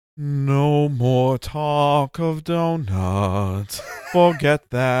No more talk of donuts. Forget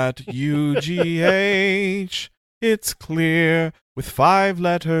that UGH. It's clear with 5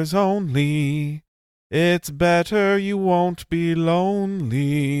 letters only. It's better you won't be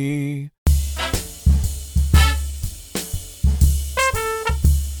lonely.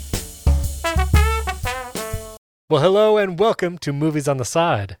 Well, hello and welcome to Movies on the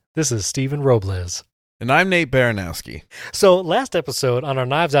Side. This is Stephen Robles. And I'm Nate Baranowski. So last episode, on our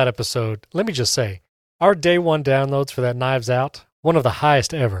Knives Out episode, let me just say, our day one downloads for that Knives Out, one of the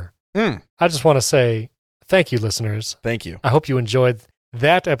highest ever. I just want to say thank you, listeners. Thank you. I hope you enjoyed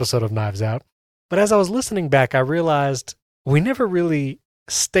that episode of Knives Out. But as I was listening back, I realized we never really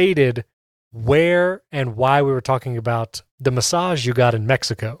stated where and why we were talking about the massage you got in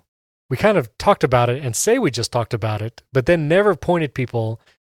Mexico. We kind of talked about it and say we just talked about it, but then never pointed people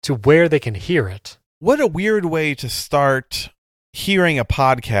to where they can hear it. What a weird way to start hearing a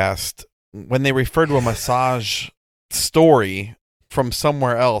podcast when they refer to a massage story from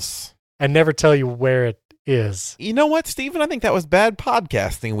somewhere else. And never tell you where it is. You know what, Stephen? I think that was bad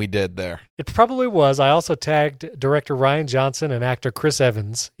podcasting we did there. It probably was. I also tagged director Ryan Johnson and actor Chris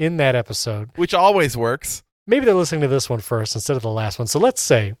Evans in that episode. Which always works. Maybe they're listening to this one first instead of the last one. So let's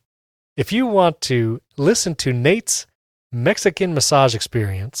say, if you want to listen to Nate's Mexican massage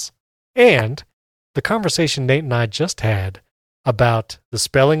experience and the conversation Nate and I just had about the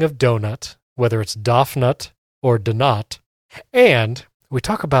spelling of donut, whether it's Dofnut or Donut, and we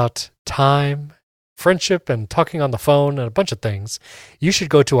talk about time, friendship, and talking on the phone and a bunch of things, you should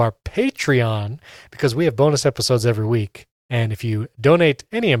go to our Patreon because we have bonus episodes every week. And if you donate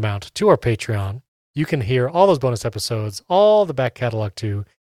any amount to our Patreon, you can hear all those bonus episodes, all the back catalog to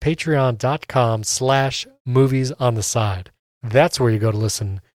patreon.com/moviesontheside. That's where you go to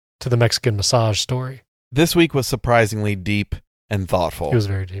listen to the Mexican massage story. This week was surprisingly deep and thoughtful. It was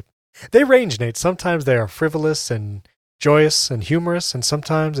very deep. They range, Nate. Sometimes they are frivolous and joyous and humorous, and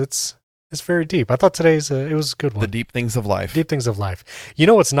sometimes it's very deep. I thought today's it was a good one. The deep things of life. Deep things of life. You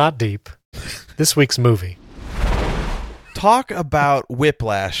know what's not deep? This week's movie. Talk about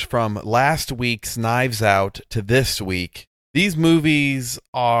whiplash from last week's Knives Out to this week. These movies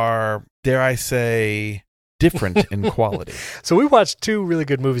are, dare I say, different in quality. So we watched 2 really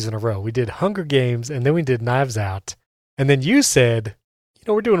good movies in a row. We did Hunger Games, and then we did Knives Out. And then you said,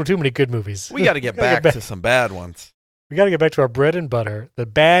 we're doing too many good movies. We got to get back to some bad ones. We got to get back to our bread and butter, the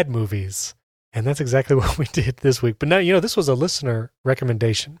bad movies. And that's exactly what we did this week. But now, this was a listener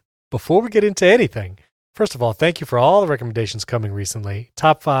recommendation. Before we get into anything, first of all, thank you for all the recommendations coming recently,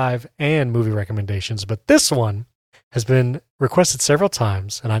 top 5 and movie recommendations. But this one has been requested several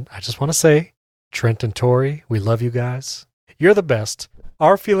times. And I just want to say, Trent and Tori, we love you guys. You're the best.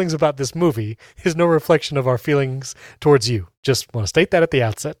 Our feelings about this movie is no reflection of our feelings towards you. Just want to state that at the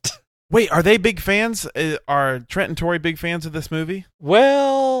outset. Wait, are they big fans? Are Trent and Tori big fans of this movie?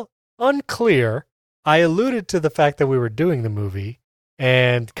 Well, unclear. I alluded to the fact that we were doing the movie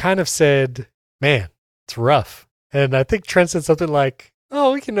and kind of said, man, it's rough. And I think Trent said something like,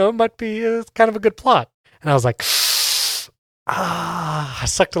 oh, it might be kind of a good plot. And I was like, I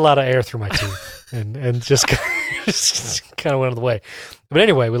sucked a lot of air through my teeth and just kind of went out of the way. But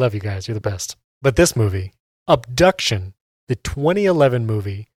anyway, we love you guys. You're the best. But this movie, Abduction, the 2011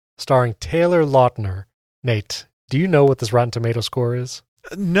 movie starring Taylor Lautner. Nate, do you know what this Rotten Tomato score is?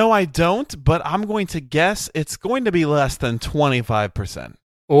 No, I don't, but I'm going to guess it's going to be less than 25%.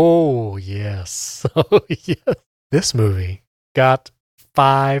 Oh, yes. Oh, yes. This movie got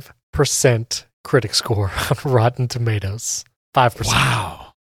 5% critic score on Rotten Tomatoes. 5%.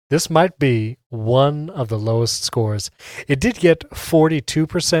 Wow. This might be one of the lowest scores. It did get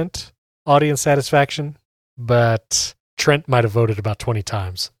 42% audience satisfaction, but Trent might have voted about 20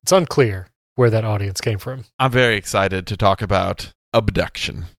 times. It's unclear where that audience came from. I'm very excited to talk about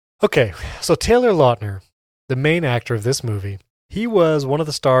Abduction. Okay, so Taylor Lautner, the main actor of this movie, he was one of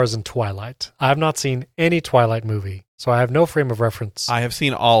the stars in Twilight. I have not seen any Twilight movie, so I have no frame of reference. I have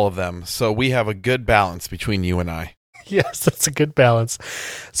seen all of them, so we have a good balance between you and I. Yes, that's a good balance.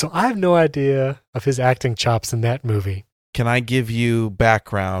 So I have no idea of his acting chops in that movie. Can I give you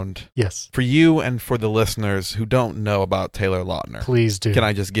background? Yes. For you and for the listeners who don't know about Taylor Lautner. Please do. Can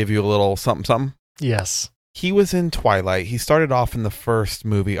I just give you a little something? Yes. He was in Twilight. He started off in the first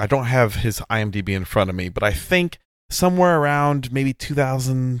movie. I don't have his IMDb in front of me, but I think somewhere around maybe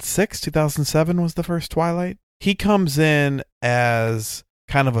 2006, 2007 was the first Twilight. He comes in as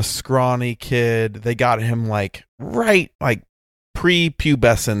kind of a scrawny kid. They got him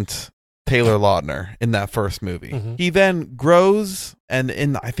pre-pubescent Taylor Lautner in that first movie. Mm-hmm. He then grows, and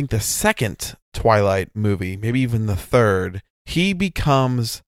in I think the second Twilight movie, maybe even the third, he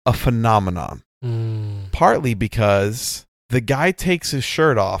becomes a phenomenon. Partly because the guy takes his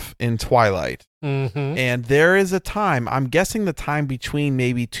shirt off in Twilight. And there is a time, I'm guessing the time between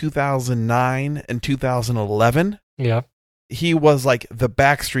maybe 2009 and 2011. Yeah. He was like the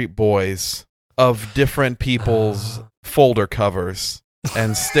Backstreet Boys of different people's folder covers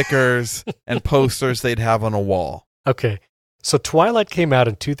and stickers and posters they'd have on a wall. Okay. So Twilight came out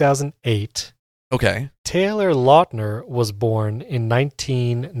in 2008. Okay. Taylor Lautner was born in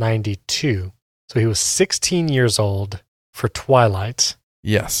 1992. So he was 16 years old for Twilight.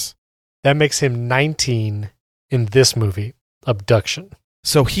 Yes. That makes him 19 in this movie, Abduction.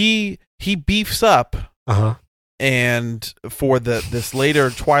 So he beefs up Uh-huh. and for this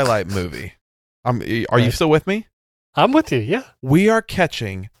later Twilight movie. Are you still with me? I'm with you, yeah. We are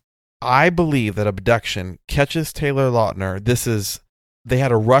catching, I believe that Abduction catches Taylor Lautner. They had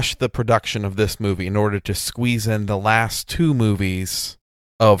to rush the production of this movie in order to squeeze in the last two movies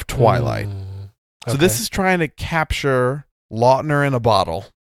of Twilight. Okay. So this is trying to capture Lautner in a bottle.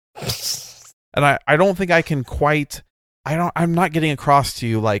 And I don't think I can quite, I'm not getting across to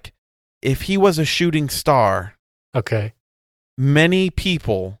you, like, if he was a shooting star, Okay. many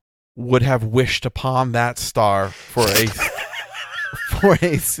people would have wished upon that star for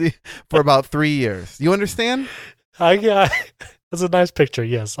about 3 years. You understand? That's a nice picture.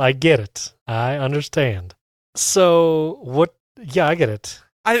 Yes, I get it. I understand. So what? Yeah, I get it.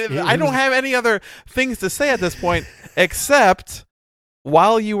 I don't have any other things to say at this point, except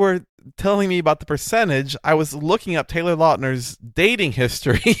while you were telling me about the percentage, I was looking up Taylor Lautner's dating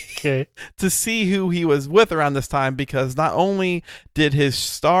history Okay. to see who he was with around this time, because not only did his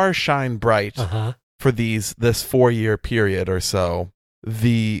star shine bright for this 4-year period or so,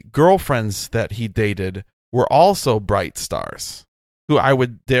 the girlfriends that he dated were also bright stars, who I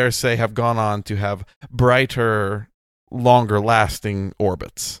would dare say have gone on to have brighter, longer-lasting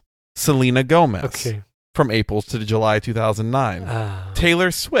orbits. Selena Gomez. Okay. From April to July 2009.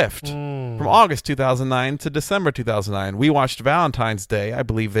 Taylor Swift from August 2009 to December 2009. We watched Valentine's Day. I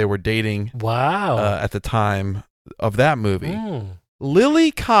believe they were dating at the time of that movie.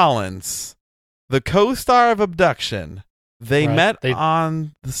 Lily Collins, the co-star of Abduction, they met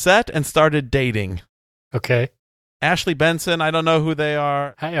on the set and started dating. Okay. Ashley Benson, I don't know who they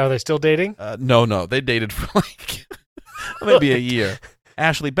are. Are they still dating? No. They dated for like maybe a year.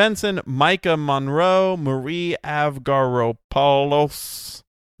 Ashley Benson, Micah Monroe, Marie Avgaropoulos,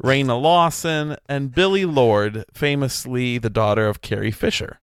 Raina Lawson, and Billie Lourd, famously the daughter of Carrie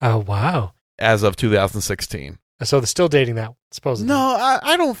Fisher. Oh, wow. As of 2016. So they're still dating that, supposedly. No,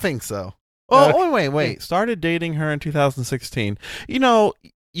 I don't think so. Oh, wait. Started dating her in 2016. You know,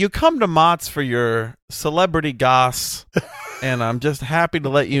 you come to Mott's for your celebrity goss, and I'm just happy to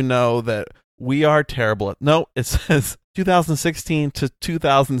let you know that we are terrible. No, it says 2016 to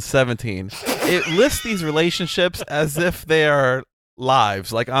 2017. It lists these relationships as if they are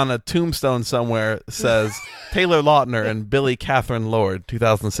lives, like on a tombstone somewhere it says Taylor Lautner and Billy Catherine Lord,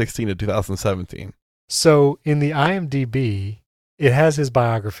 2016 to 2017. So in the IMDb, it has his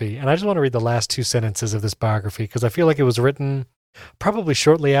biography, and I just want to read the last two sentences of this biography because I feel like it was written probably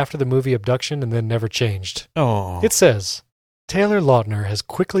shortly after the movie Abduction and then never changed. Oh. It says, Taylor Lautner has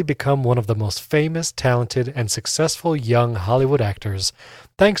quickly become one of the most famous, talented, and successful young Hollywood actors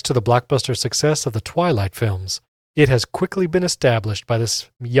thanks to the blockbuster success of the Twilight films. It has quickly been established by this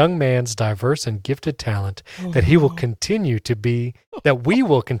young man's diverse and gifted talent that we will continue to be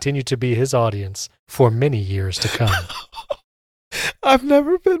his audience for many years to come. I've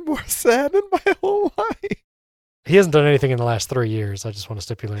never been more sad in my whole life. He hasn't done anything in the last 3 years. I just want to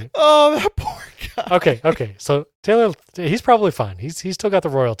stipulate. Oh, that poor guy. Okay. So Taylor, he's probably fine. He's still got the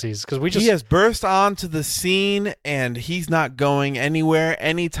royalties because he has burst onto the scene and he's not going anywhere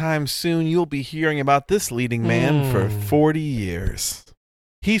anytime soon. You'll be hearing about this leading man for 40 years.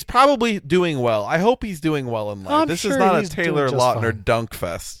 He's probably doing well. I hope he's doing well in life. This is not a Taylor Lautner dunk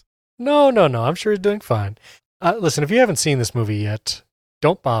fest. No. I'm sure he's doing fine. Listen, if you haven't seen this movie yet,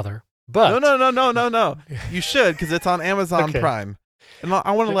 don't bother. But No. You should, because it's on Amazon Prime. And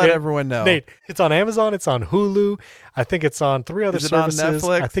I want to let everyone know. Nate, it's on Amazon. It's on Hulu. I think it's on 3 other services. On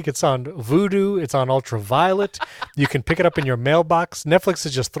Netflix? I think it's on Vudu. It's on Ultraviolet. You can pick it up in your mailbox. Netflix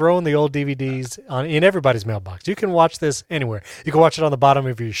is just throwing the old DVDs in everybody's mailbox. You can watch this anywhere. You can watch it on the bottom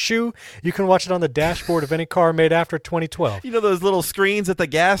of your shoe. You can watch it on the dashboard of any car made after 2012. You know those little screens at the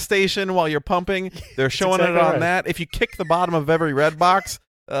gas station while you're pumping? They're showing it on that. If you kick the bottom of every red box,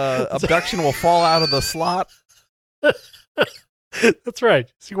 Abduction will fall out of the slot. That's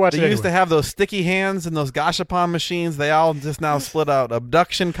right. So you watch they used to have those sticky hands and those Gashapon machines. They all just now split out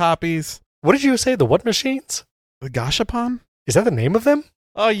Abduction copies. What did you say? The what machines? The Gashapon? Is that the name of them?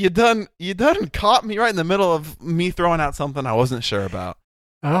 Oh, you done caught me right in the middle of me throwing out something I wasn't sure about.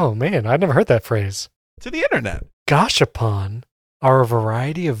 Oh, man, I'd never heard that phrase. To the internet. Gashapon are a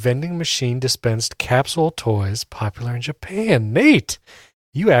variety of vending machine dispensed capsule toys popular in Japan. Nate,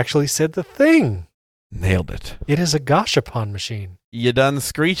 you actually said the thing. Nailed it. It is a gashapon machine. You done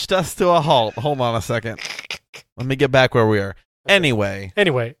screeched us to a halt. Hold on a second. Let me get back where we are. Anyway,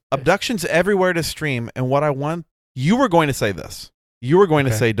 Abduction's everywhere to stream, and what I want, you were going to say this. You were going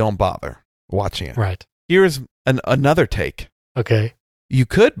to say don't bother watching it. Right. Here's another take. Okay. You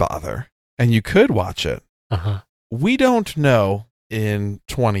could bother, and you could watch it. Uh-huh. We don't know in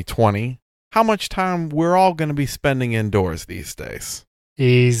 2020 how much time we're all going to be spending indoors these days.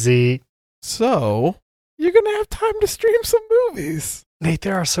 Easy. So, you're going to have time to stream some movies. Nate,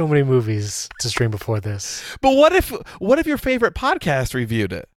 there are so many movies to stream before this. But what if your favorite podcast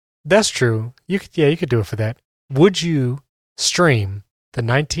reviewed it? That's true. You could do it for that. Would you stream the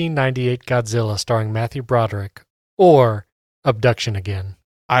 1998 Godzilla starring Matthew Broderick or Abduction again?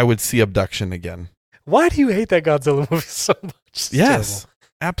 I would see Abduction again. Why do you hate that Godzilla movie so much? It's yes, terrible.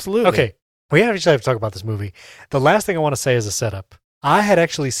 Absolutely. Okay, we actually have to talk about this movie. The last thing I want to say is a setup. I had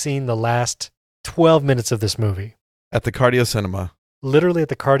actually seen the last 12 minutes of this movie. At the Cardio Cinema. Literally at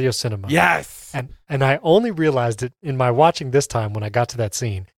the Cardio Cinema. Yes! And I only realized it in my watching this time when I got to that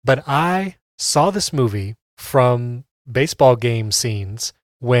scene. But I saw this movie from baseball game scenes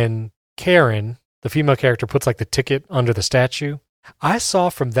when Karen, the female character, puts like the ticket under the statue. I saw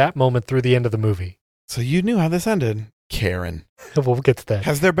from that moment through the end of the movie. So you knew how this ended. Karen. We'll get to that.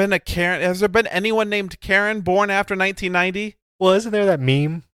 Has there been anyone named Karen born after 1990? Well, isn't there that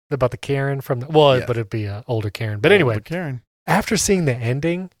meme about the Karen from the... Well, Yeah. but it'd be an older Karen. But anyway, Older Karen. after seeing the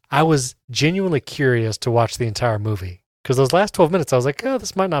ending, I was genuinely curious to watch the entire movie. Because those last 12 minutes, I was like, oh,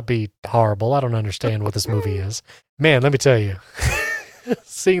 this might not be horrible. I don't understand what this movie is. Man, let me tell you,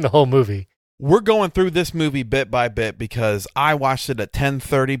 seeing the whole movie. We're going through this movie bit by bit because I watched it at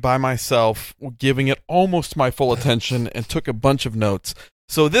 10:30 by myself, giving it almost my full attention and took a bunch of notes.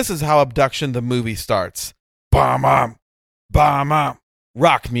 So this is how Abduction the movie starts. Bomb, bomb,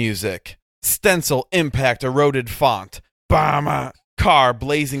 rock music, stencil impact eroded font, bomb, car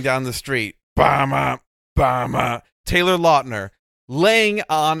blazing down the street, bomb, bomb, Taylor Lautner laying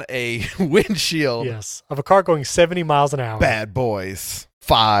on a windshield. Yes, of a car going 70 miles an hour. Bad Boys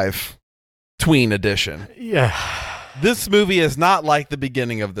 5 Tween Edition. Yeah. This movie is not like the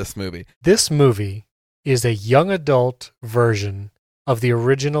beginning of this movie. This movie is a young adult version of the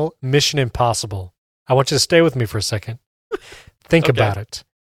original Mission Impossible. I want you to stay with me for a second. Think about it.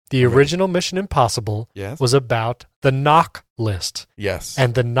 The original Mission Impossible was about the knock list. Yes.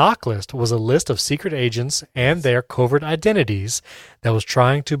 And the knock list was a list of secret agents and their covert identities that was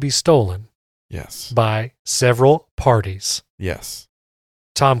trying to be stolen. Yes. By several parties. Yes.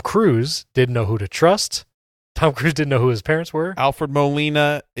 Tom Cruise didn't know who to trust. Tom Cruise didn't know who his parents were. Alfred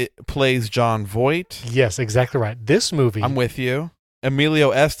Molina plays John Voight. Yes, exactly right. This movie... I'm with you.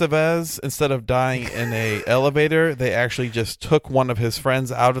 Emilio Estevez, instead of dying in an elevator, they actually just took one of his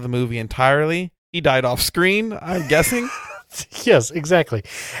friends out of the movie entirely. He died off screen, I'm guessing. Yes, exactly.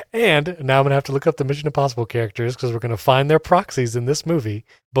 And now I'm going to have to look up the Mission Impossible characters because we're going to find their proxies in this movie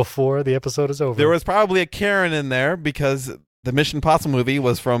before the episode is over. There was probably a Karen in there because the Mission Impossible movie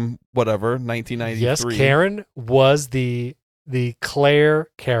was from, 1993. Yes, Karen was the Claire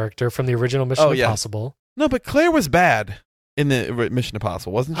character from the original Mission Impossible. No, but Claire was bad in the Mission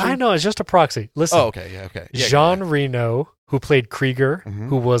Impossible, wasn't she? I know, it's just a proxy. Listen. Oh, okay, yeah, okay. Yeah, Jean Reno, who played Krieger,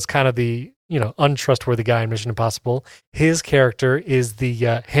 who was kind of the, untrustworthy guy in Mission Impossible. His character is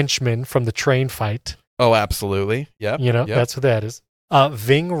the henchman from the train fight. Oh, absolutely. Yep. That's what that is.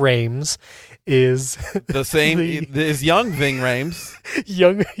 Ving Rhames is the same is young Ving Rhames.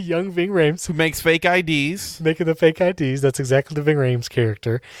 young Ving Rhames. Who makes fake IDs. Making the fake IDs. That's exactly the Ving Rhames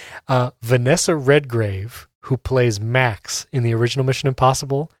character. Vanessa Redgrave, who plays Max in the original Mission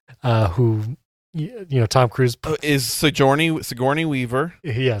Impossible, who Tom Cruise is Sigourney Weaver.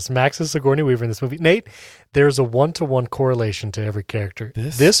 Yes, Max is Sigourney Weaver in this movie. Nate, there's a 1-to-1 correlation to every character.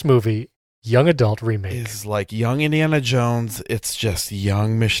 This movie, young adult remake, is like young Indiana Jones. It's just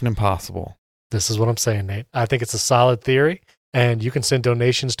young Mission Impossible. This is what I'm saying, Nate. I think it's a solid theory, and you can send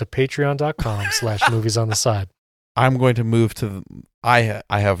donations to patreon.com/movies on the side. I'm going to move to I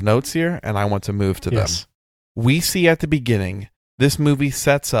have notes here, and I want to move to them. We see at the beginning, this movie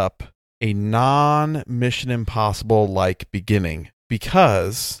sets up a non-Mission Impossible-like beginning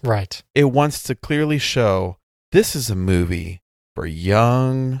because it wants to clearly show this is a movie for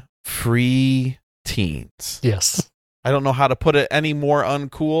young, free teens. Yes. I don't know how to put it any more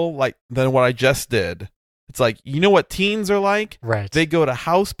uncool than what I just did. It's like, you know what teens are like? Right. They go to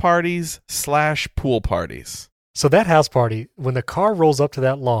house parties / pool parties. So that house party, when the car rolls up to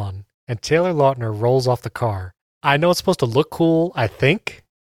that lawn and Taylor Lautner rolls off the car, I know it's supposed to look cool, I think.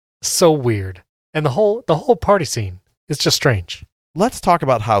 So weird. And the whole party scene is just strange. Let's talk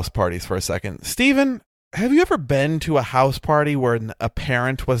about house parties for a second. Steven, have you ever been to a house party where a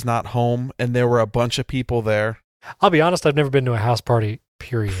parent was not home and there were a bunch of people there? I'll be honest, I've never been to a house party,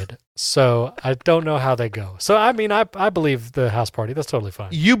 period. So I don't know how they go. So, I mean, I believe the house party. That's totally fine.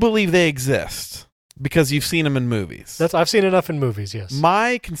 You believe they exist because you've seen them in movies. I've seen enough in movies, yes.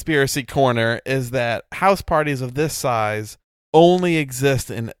 My conspiracy corner is that house parties of this size only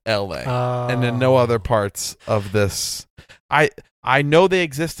exist in LA and in no other parts of this. I know they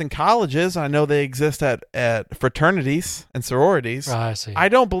exist in colleges. I know they exist at fraternities and sororities. I see. I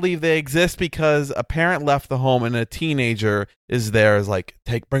don't believe they exist because a parent left the home and a teenager is there is like,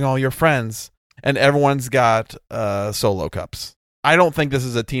 bring all your friends, and everyone's got solo cups. I don't think this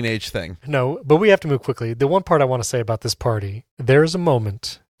is a teenage thing. No, but we have to move quickly. The one part I want to say about this party, there's a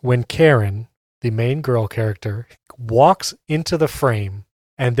moment when Karen, the main girl character, walks into the frame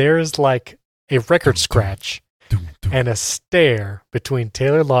and there's like a record scratch and a stare between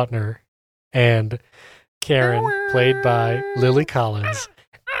Taylor Lautner and Karen, played by Lily Collins.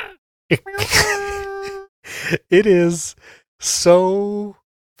 It is so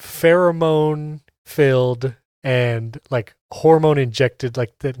pheromone filled and like hormone injected,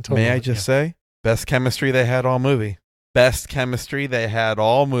 like that. May I just say, best chemistry they had all movie. Best chemistry they had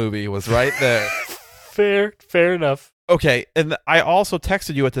all movie was right there. Fair enough. Okay, and I also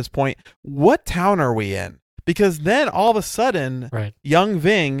texted you at this point, what town are we in? Because then all of a sudden, right. Young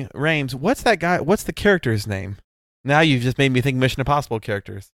Ving Rhames, what's that guy? What's the character's name? Now you've just made me think Mission Impossible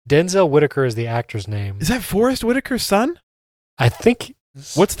characters. Denzel Whitaker is the actor's name. Is that Forrest Whitaker's son? I think.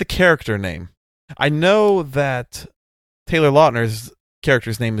 What's the character name? I know that Taylor Lautner's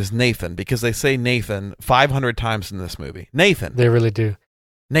character's name is Nathan because they say Nathan 500 times in this movie. Nathan. They really do.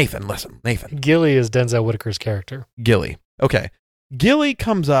 Nathan, listen, Nathan. Gilly is Denzel Whitaker's character. Gilly. Okay. Gilly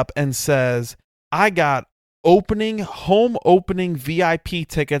comes up and says, I got home opening VIP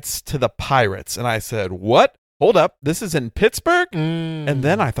tickets to the Pirates. And I said, what? Hold up. This is in Pittsburgh? And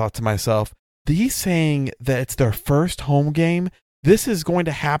then I thought to myself, he's saying that it's their first home game. This is going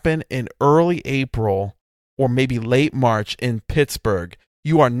to happen in early April or maybe late March in Pittsburgh.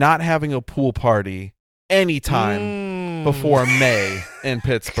 You are not having a pool party anytime before May in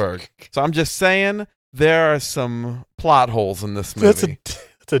Pittsburgh. So I'm just saying there are some plot holes in this movie.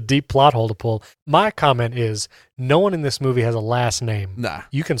 That's a deep plot hole to pull. My comment is no one in this movie has a last name. Nah.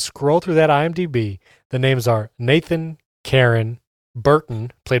 You can scroll through that IMDb. The names are Nathan, Karen,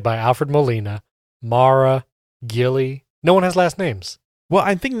 Burton, played by Alfred Molina, Mara, Gilly. No one has last names. Well,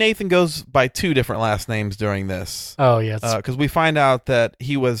 I think Nathan goes by 2 different last names during this. Oh, yeah. Because we find out that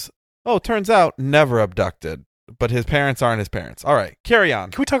he was, turns out, never abducted. But his parents aren't his parents. All right, carry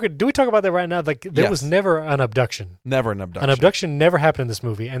on. Do we talk about that right now? Like, there was never an abduction. Never an abduction. An abduction never happened in this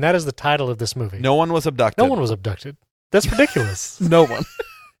movie, and that is the title of this movie. No one was abducted. No one was abducted. That's ridiculous. No one.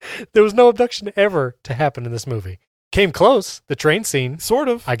 There was no abduction ever to happen in this movie. Came close. The train scene. Sort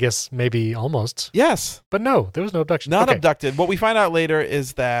of. I guess maybe almost. Yes. But no, there was no abduction. Not abducted. What we find out later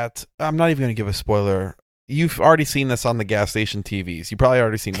is that, I'm not even going to give a spoiler. You've already seen this on the gas station TVs. You've probably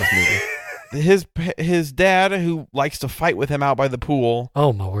already seen this movie. His dad, who likes to fight with him out by the pool,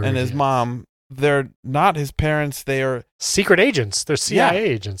 oh my word, and his mom, they're not his parents. They are secret agents. They're CIA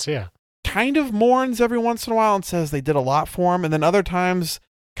agents. Yeah. Kind of mourns every once in a while and says they did a lot for him, and then other times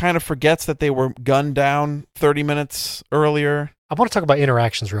kind of forgets that they were gunned down 30 minutes earlier. I want to talk about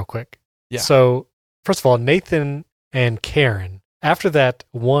interactions real quick. Yeah. So first of all, Nathan and Karen, after that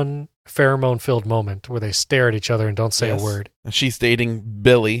one pheromone-filled moment where they stare at each other and don't say a word, and she's dating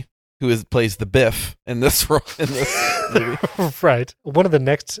Billy, who plays the Biff in this movie. Right. One of the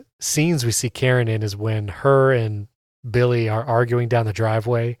next scenes we see Karen in is when her and Billy are arguing down the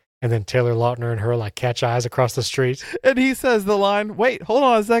driveway, and then Taylor Lautner and her like catch eyes across the street. And he says the line, wait, hold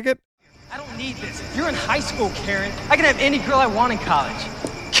on a second. I don't need this. You're in high school, Karen. I can have any girl I want in college.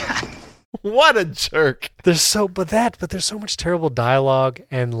 God. What a jerk. There's so much terrible dialogue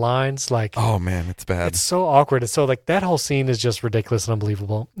and lines like, oh man, it's bad. It's so awkward. It's so like that whole scene is just ridiculous and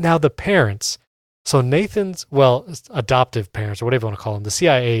unbelievable. Now the parents, so Nathan's, adoptive parents or whatever you want to call them, the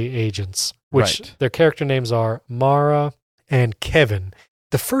CIA agents, which their character names are Mara and Kevin.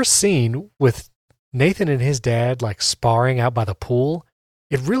 The first scene with Nathan and his dad like sparring out by the pool,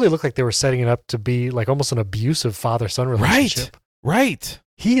 it really looked like they were setting it up to be like almost an abusive father-son relationship. Right.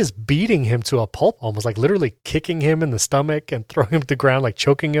 he is beating him to a pulp, almost like literally kicking him in the stomach and throwing him to the ground, like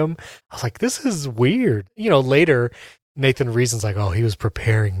choking him. I was like, this is weird. Later, Nathan reasons like, oh, he was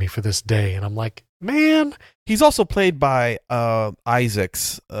preparing me for this day. And I'm like, man. He's also played by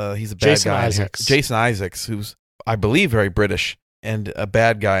Isaacs. He's a bad Jason guy. Isaacs. Jason Isaacs, who's, I believe, very British and a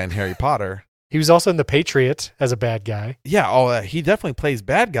bad guy in Harry Potter. He was also in The Patriot as a bad guy. Yeah, he definitely plays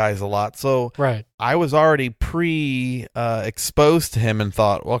bad guys a lot. So right. I was already exposed to him and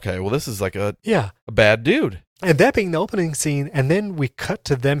thought, okay, well, this is like a bad dude. And that being the opening scene, and then we cut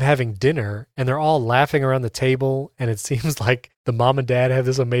to them having dinner, and they're all laughing around the table, and it seems like the mom and dad have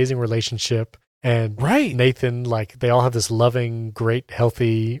this amazing relationship. And right. Nathan, like, they all have this loving, great,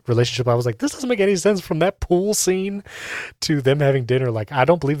 healthy relationship. I was like, this doesn't make any sense from that pool scene to them having dinner. Like, I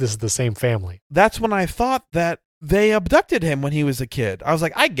don't believe this is the same family. That's when I thought that they abducted him when he was a kid. I was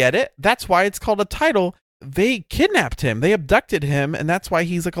like, I get it. That's why it's called a title. They kidnapped him. They abducted him, and that's why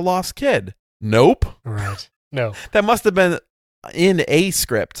he's like a lost kid. Nope. Right. No. That must have been in a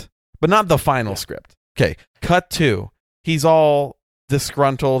script, but not the final script. Okay, cut 2. He's all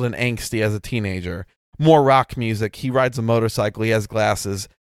disgruntled and angsty as a teenager. More rock music. He rides a motorcycle. He has glasses.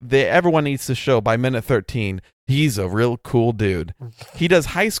 Everyone needs to show by minute 13, he's a real cool dude. He does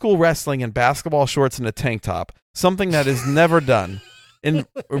high school wrestling in basketball shorts and a tank top, something that is never done. In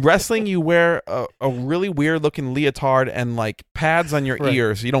wrestling, you wear a really weird looking leotard and like pads on your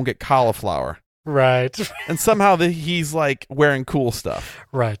ears so you don't get cauliflower. Right. And somehow he's like wearing cool stuff.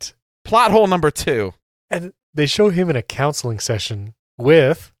 Right. Plot hole number 2. And they show him in a counseling session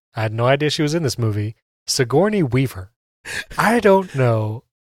with, I had no idea she was in this movie, Sigourney Weaver. I don't know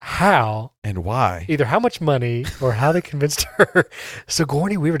how and why, either how much money or how they convinced her,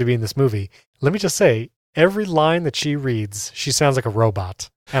 Sigourney Weaver, to be in this movie. Let me just say, every line that she reads, she sounds like a robot.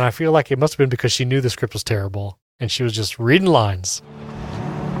 And I feel like it must have been because she knew the script was terrible and she was just reading lines.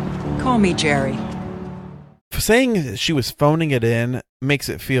 Call me Jerry. Saying that she was phoning it in makes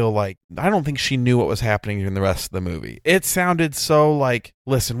it feel like I don't think she knew what was happening during the rest of the movie. It sounded so like,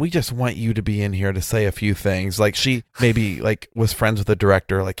 listen, we just want you to be in here to say a few things. Like she maybe like was friends with the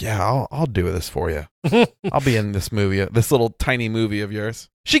director. Like, yeah, I'll do this for you. I'll be in this movie, this little tiny movie of yours.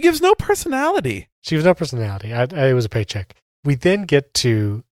 She gives no personality. She was no personality. It was a paycheck. We then get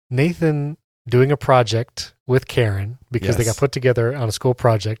to Nathan doing a project with Karen because they got put together on a school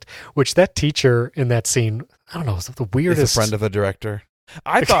project, which that teacher in that scene, I don't know, was the weirdest. He's a friend of the director.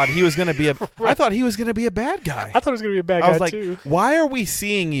 I thought he was going to be I thought he was going to be a bad guy. I thought he was going to be a bad guy, I was like, too. Why are we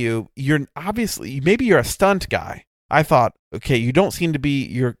seeing you? You're obviously, maybe you're a stunt guy. I thought, okay, you don't seem to be,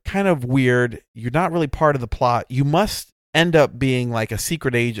 you're kind of weird. You're not really part of the plot. You must end up being like a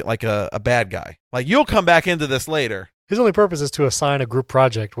secret agent, like a bad guy. Like you'll come back into this later. His only purpose is to assign a group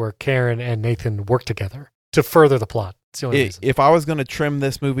project where Karen and Nathan work together to further the plot. It's the only reason. If I was going to trim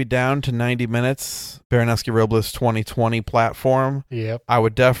this movie down to 90 minutes, Baronowski Robles 2020 platform, I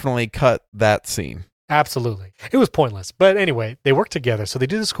would definitely cut that scene. Absolutely. It was pointless. But anyway, they work together. So they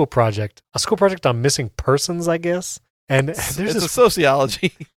do the school project, a school project on missing persons, I guess. And there's a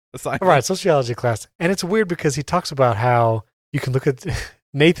sociology assignment. Right, sociology class. And it's weird because he talks about how you can look at,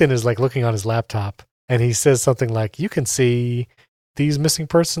 Nathan is like looking on his laptop and he says something like, you can see these missing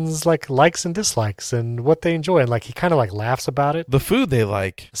persons like likes and dislikes and what they enjoy. And like he kind of like laughs about it. The food they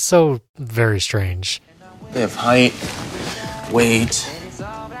like. So very strange. They have height, weight,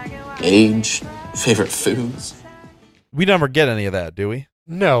 age, favorite foods. We never get any of that, do we?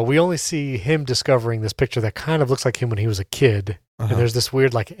 No, we only see him discovering this picture that kind of looks like him when he was a kid. And there's this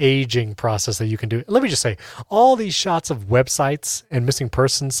weird like aging process that you can do. Let me just say, all these shots of websites and missing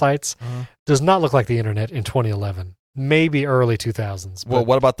person sites does not look like the internet in 2011. Maybe early 2000s. Well,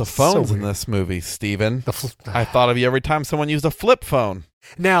 what about the phones in this movie, Steven? I thought of you every time someone used a flip phone.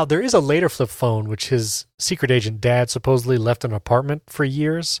 Now, there is a later flip phone, which his secret agent dad supposedly left in an apartment for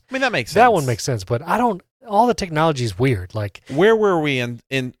years. I mean, that makes sense. That one makes sense, but I don't... All the technology is weird. Like, where were we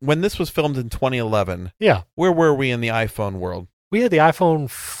in when this was filmed in 2011? Yeah. Where were we in the iPhone world? We had the iPhone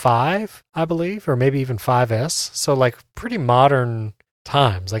 5, I believe, or maybe even 5S. So, like, pretty modern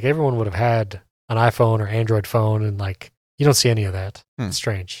times. Like, everyone would have had an iPhone or Android phone, and, like, you don't see any of that. It's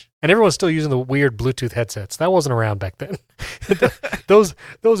strange. And everyone's still using the weird Bluetooth headsets. That wasn't around back then. Those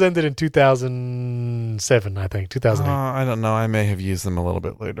ended in 2007, I think, 2008. I don't know. I may have used them a little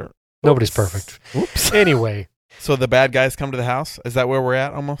bit later. Nobody's perfect. Oops. Anyway. So the bad guys come to the house? Is that where we're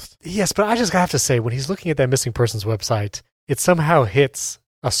at almost? Yes, but I just have to say, when he's looking at that missing persons website, it somehow hits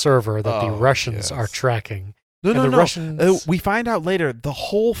a server that the Russians are tracking. No. Russians... we find out later the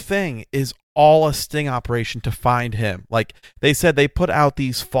whole thing is all a sting operation to find him. Like they said, they put out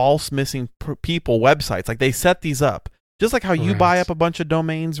these false missing people websites. Like they set these up Just like how you Right. buy up a bunch of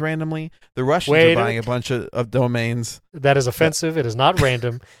domains randomly, the Russians Wait are a buying a bunch of domains. That is offensive. It is not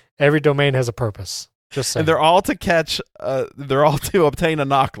random. Every domain has a purpose. Just saying. And they're all to catch, they're all to obtain a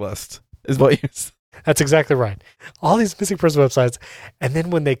knock list, is what you're saying. That's exactly right. All these missing person websites. And then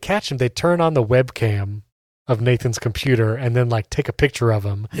when they catch him, they turn on the webcam of Nathan's computer and then like take a picture of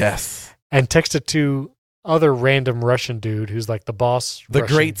him Yes. and text it to other random Russian dude who's like the boss. The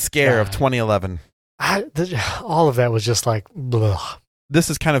Russian Great Scare of guy. 2011. All of that was just like, blah. This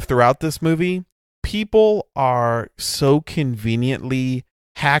is kind of throughout this movie. People are so conveniently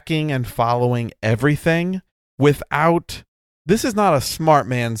hacking and following everything without. This is not a smart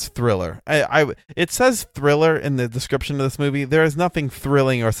man's thriller. It says thriller in the description of this movie. There is nothing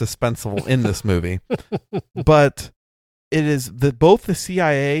thrilling or suspenseful in this movie, but it is both the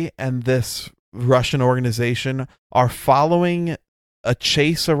CIA and this Russian organization are following a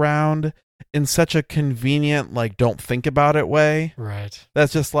chase around in such a convenient, like, don't think about it way. Right.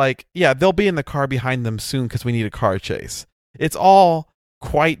 That's just like, yeah, they'll be in the car behind them soon because we need a car chase. It's all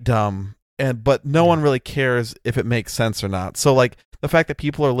quite dumb, but no one really cares if it makes sense or not. So, like, the fact that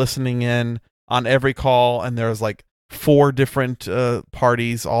people are listening in on every call and there's like 4 different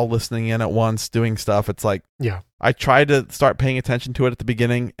parties all listening in at once doing stuff, it's like, Yeah. I tried to start paying attention to it at the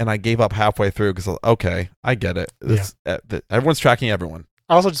beginning and I gave up halfway through because, okay, I get it. Everyone's tracking everyone.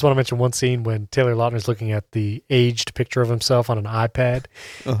 I also just want to mention one scene when Taylor Lautner's looking at the aged picture of himself on an iPad.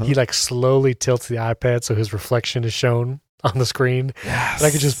 Uh-huh. He like slowly tilts the iPad so his reflection is shown on the screen. Yes. And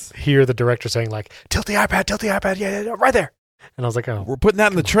I could just hear the director saying like, tilt the iPad, yeah, right there. And I was like, oh. We're putting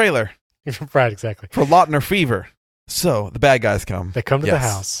that in the trailer Right, exactly. for Lautner Fever. So the bad guys come. They come to the Yes.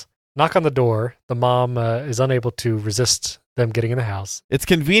 house, knock on the door. The mom is unable to resist them getting in the house. It's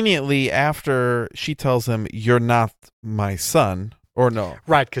conveniently after she tells him, "You're not my son," or no,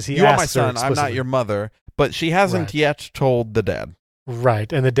 Right, because he you are my asks her son. I'm not explicitly. your mother. But she hasn't Right. yet told the dad.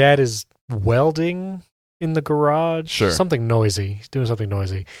 Right, and the dad is welding in the garage. Sure. Something noisy. He's doing something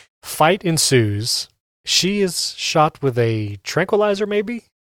noisy. Fight ensues. She is shot with a tranquilizer, maybe?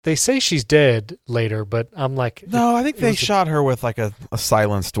 They say she's dead later, but I'm like... No, I think it they was shot her with like a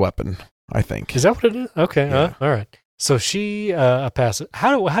silenced weapon. I think. Is that what it is? Okay, Yeah. all right. So she passes.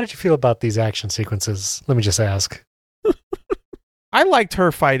 How did you feel about these action sequences? Let me just ask. I liked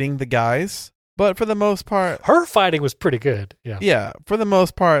her fighting the guys, but for the most part, Her fighting was pretty good. Yeah. yeah, for the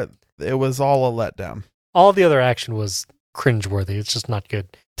most part, it was all a letdown. All the other action was cringeworthy. It's just not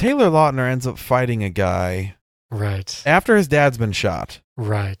good. Taylor Lautner ends up fighting a guy Right. after his dad's been shot.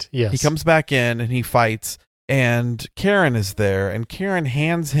 Right. Yes. He comes back in and he fights, and Karen is there, and Karen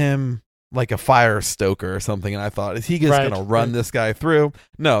hands him like a fire stoker or something. And I thought, is he just Right, going to run right. this guy through?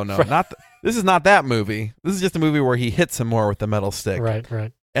 No, Right. not. This is not that movie. This is just a movie where he hits him more with the metal stick. Right.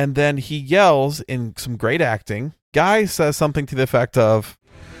 Right. And then he yells in some great acting. Guy says something to the effect of,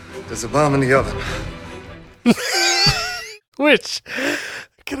 There's a bomb in the oven. Which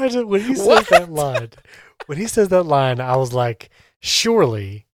can I just when he says that line? When he says that line, I was like,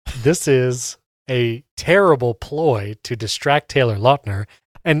 surely this is a terrible ploy to distract Taylor Lautner,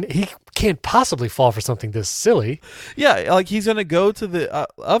 and he can't possibly fall for something this silly. yeah, like he's going to go to the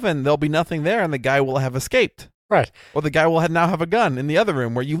oven. There'll be nothing there, and the guy will have escaped. Right. Or the guy will now have a gun in the other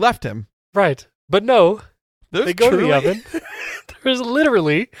room where you left him. Right. But no, There's they go to the truly oven. There's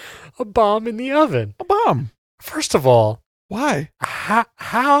literally a bomb in the oven. a bomb. First of all, Why?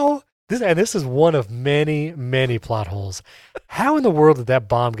 how this, and this is one of many, many plot holes. How in the world did that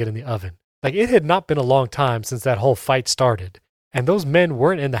bomb get in the oven? Like, it had not been a long time since that whole fight started. And those men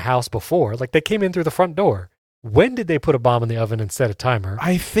weren't in the house before. Like, they came in through the front door. When did they put a bomb in the oven and set a timer?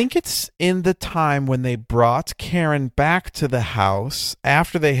 I think it's in the time when they brought Karen back to the house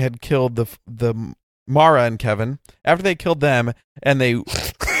after they had killed the Mara and Kevin. After they killed them and they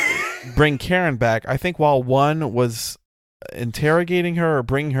bring Karen back. I think while one was interrogating her or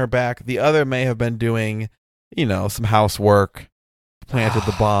bringing her back, the other may have been doing, some housework, planted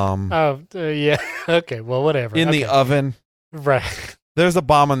the bomb Oh, yeah. Okay, well, whatever. in the Okay. oven. Right. There's a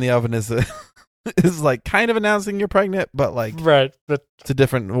bomb in the oven is like kind of announcing you're pregnant, but like Right. But it's a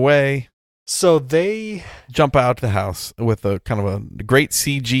different way. so they... Jump out the house with a kind of a great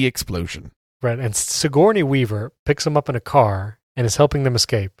CG explosion. Right, and Sigourney Weaver picks them up in a car and is helping them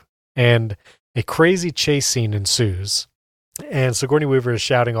escape. And a crazy chase scene ensues. And Sigourney Weaver is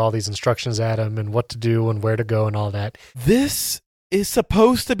shouting all these instructions at him and what to do and where to go and all that. This is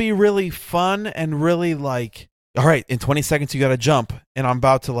supposed to be really fun and really like, all right, in 20 seconds you got to jump, and I'm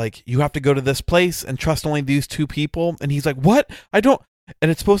about to like, you have to go to this place and trust only these 2 people. And he's like, what? I don't. And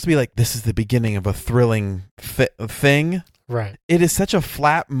it's supposed to be like, this is the beginning of a thrilling thing. Right. It is such a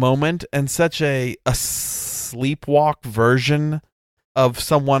flat moment and such a sleepwalk version of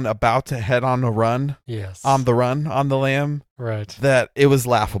someone about to head on a run. Yes. On the lam. Right. That it was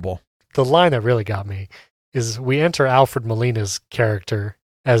laughable. The line that really got me is we enter Alfred Molina's character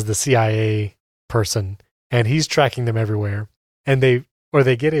as the CIA person, and he's tracking them everywhere. And they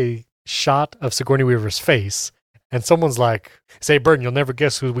get a shot of Sigourney Weaver's face, and someone's like, "Say, Burton, you'll never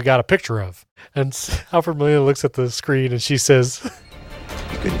guess who we got a picture of." And Alfred Molina looks at the screen, and she says,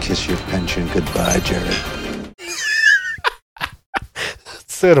 "You can kiss your pension goodbye, Jared."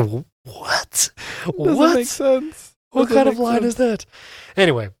 Said, what? Doesn't make sense. What kind of line is that?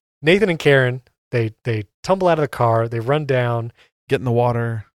 Anyway, Nathan and Karen, they tumble out of the car, they run down, get in the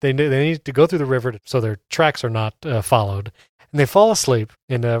water. They need to go through the river so their tracks are not followed, and they fall asleep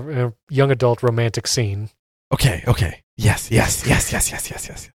in a young adult romantic scene. Okay. Yes.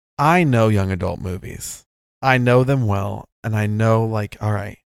 I know young adult movies. I know them well, and I know, like, all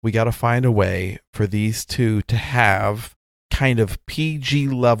right, we got to find a way for these two to have kind of PG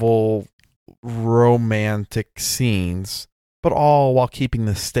level romantic scenes, but all while keeping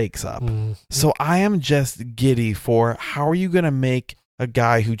the stakes up. So I am just giddy for how are you going to make a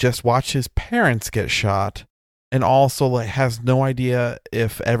guy who just watched his parents get shot and also like has no idea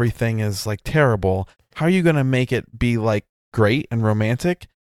if everything is like terrible. How are you going to make it be like great and romantic?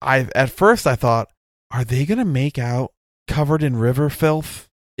 At first I thought, are they going to make out covered in river filth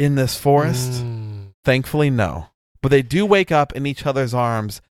in this forest? Thankfully, no. But they do wake up in each other's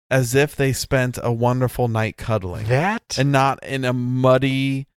arms as if they spent a wonderful night cuddling. That? And not in a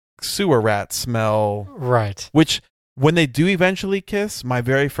muddy sewer rat smell. Right. Which, when they do eventually kiss, my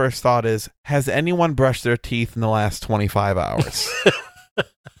very first thought is, has anyone brushed their teeth in the last 25 hours?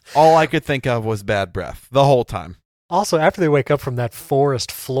 All I could think of was bad breath the whole time. Also, after they wake up from that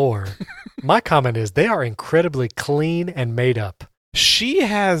forest floor, my comment is they are incredibly clean and made up. She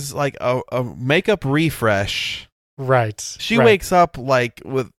has like a makeup refresh. Right. She wakes up like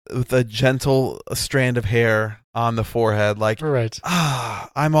with a gentle strand of hair on the forehead, like, right.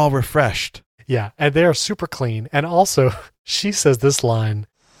 I'm all refreshed. Yeah, and they are super clean. And also, she says this line.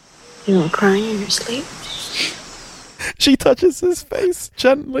 You don't cry in your sleep? She touches his face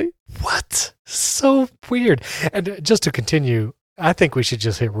gently. What? So weird. And just to continue, I think we should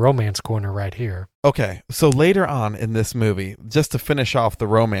just hit romance corner right here. Okay, so later on in this movie, just to finish off the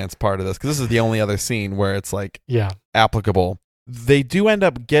romance part of this, because this is the only other scene where it's like applicable, they do end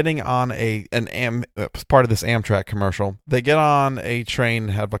up getting on part of this Amtrak commercial. They get on a train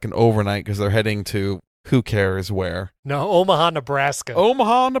and have like an overnight because they're heading to who cares where. No, Omaha, Nebraska.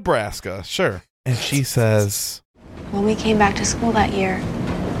 Omaha, Nebraska, sure. And she says, when we came back to school that year,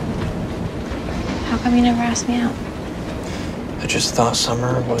 how come you never asked me out? I just thought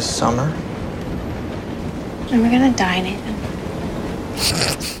summer was summer. And we're gonna die, Nathan.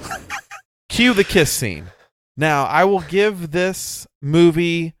 Cue the kiss scene. Now, I will give this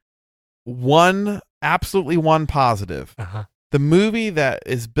movie absolutely one positive. The movie that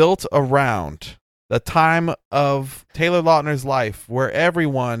is built around the time of Taylor Lautner's life, where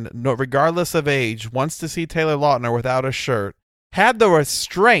everyone, regardless of age, wants to see Taylor Lautner without a shirt, had the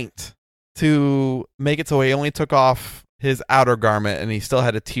restraint to make it so he only took off his outer garment and he still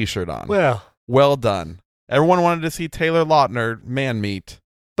had a t-shirt on. Well done. Everyone wanted to see Taylor Lautner man meat.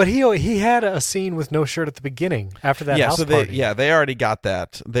 But he had a scene with no shirt at the beginning after that house party. They already got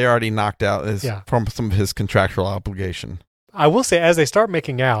that. They already knocked out from some of his contractual obligation. I will say, as they start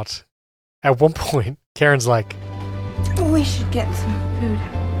making out, at one point, Karen's like, we should get some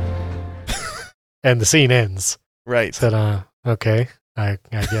food. And the scene ends. Right. Said, okay, I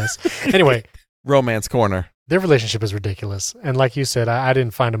guess. Anyway. Romance corner. Their relationship is ridiculous. And like you said, I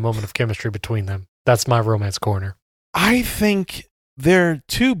didn't find a moment of chemistry between them. That's my romance corner. I think they're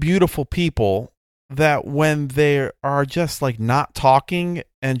two beautiful people that when they are just like not talking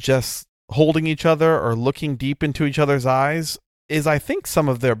and just holding each other or looking deep into each other's eyes is, I think, some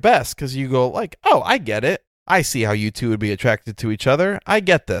of their best, because you go like, oh, I get it. I see how you two would be attracted to each other. I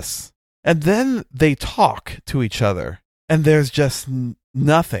get this. And then they talk to each other and there's just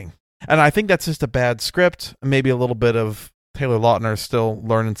nothing. And I think that's just a bad script. Maybe a little bit of Taylor Lautner still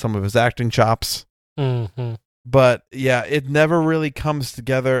learning some of his acting chops. Mm-hmm. But yeah, it never really comes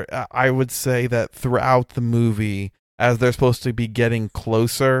together. I would say that throughout the movie, as they're supposed to be getting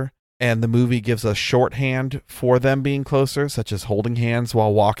closer, and the movie gives us shorthand for them being closer, such as holding hands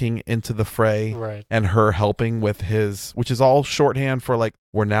while walking into the fray, right, and her helping with his, which is all shorthand for like,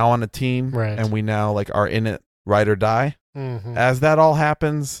 we're now on a team, right, and we now like are in it, ride or die. Mm-hmm. As that all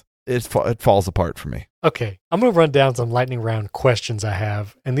happens, it falls apart for me. Okay, I'm going to run down some lightning round questions I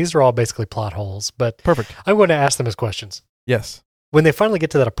have, and these are all basically plot holes, but perfect. I'm going to ask them as questions. Yes. When they finally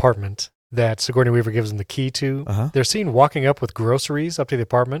get to that apartment, that Sigourney Weaver gives them the key to. They're seen walking up with groceries up to the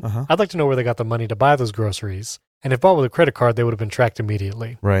apartment. I'd like to know where they got the money to buy those groceries. And if bought with a credit card, they would have been tracked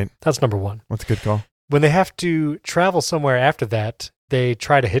immediately. Right. That's number one. That's a good call. When they have to travel somewhere after that, they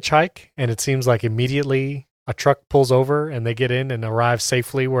try to hitchhike, and it seems like immediately a truck pulls over and they get in and arrive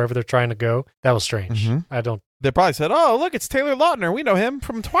safely wherever they're trying to go. That was strange. They probably said, oh, look, it's Taylor Lautner. We know him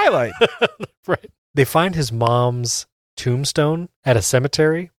from Twilight. Right. They find his mom's tombstone at a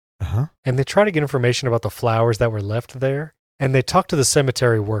cemetery, and they try to get information about the flowers that were left there. And they talk to the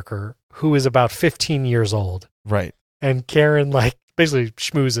cemetery worker, who is about 15 years old. Right. And Karen, basically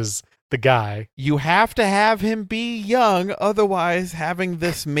schmoozes the guy. You have to have him be young, otherwise having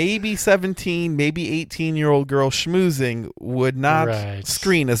this maybe 17, maybe 18-year-old girl schmoozing would not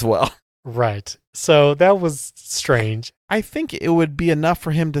screen as well. Right. So that was strange. I think it would be enough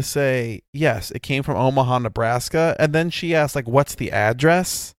for him to say, yes, it came from Omaha, Nebraska. And then she asked, what's the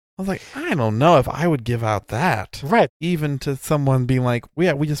address? I was like, I don't know if I would give out that. Right. Even to someone being like,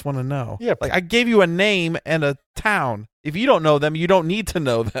 yeah, we just want to know. Yeah. I gave you a name and a town. If you don't know them, you don't need to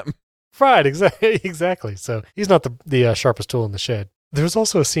know them. Right, exactly. So he's not the sharpest tool in the shed. There's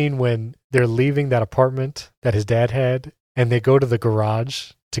also a scene when they're leaving that apartment that his dad had, and they go to the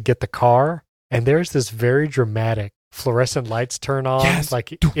garage to get the car, and there's this very dramatic fluorescent lights turn on,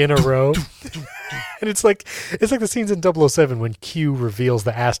 in a row. And it's like the scenes in 007 when Q reveals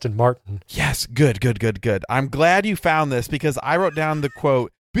the Aston Martin. Yes, good. I'm glad you found this because I wrote down the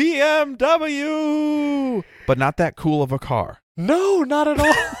quote, BMW, but not that cool of a car. No, not at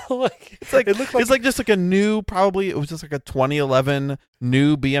all. It was just a new, probably it was just like a 2011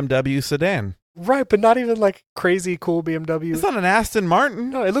 new BMW sedan. Right, but not even crazy cool BMW. It's not an Aston Martin.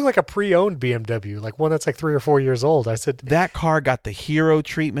 No, it looked like a pre-owned BMW, one that's 3 or 4 years old. I said that car got the hero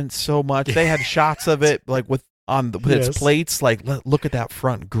treatment so much. They had shots of it with its plates. Look at that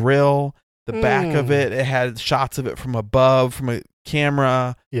front grille, the back of it. It had shots of it from above, from a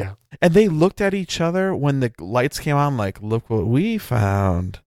camera. Yeah. And they looked at each other when the lights came on look what we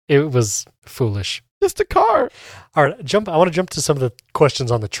found. It was foolish. Just a car. All right, I want to jump to some of the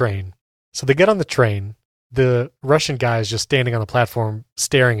questions on the train. So they get on the train. The Russian guy is just standing on the platform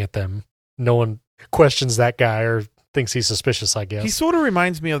staring at them. No one questions that guy or thinks he's suspicious, I guess. He sort of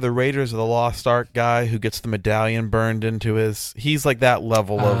reminds me of the Raiders of the Lost Ark guy who gets the medallion burned into his... He's like that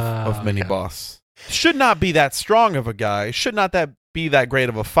level of mini-boss. Should not be that strong of a guy. Should not be that great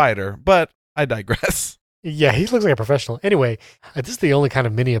of a fighter, but I digress. Yeah, he looks like a professional. Anyway, this is the only kind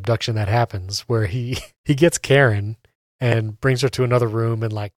of mini abduction that happens where he gets Karen and brings her to another room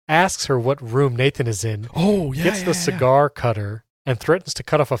and asks her what room Nathan is in. Oh, yeah. Gets the cigar cutter and threatens to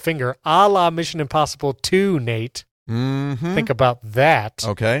cut off a finger, a la Mission Impossible 2, Nate. Mm-hmm. Think about that.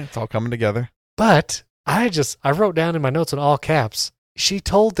 Okay, it's all coming together. But I wrote down in my notes in all caps, she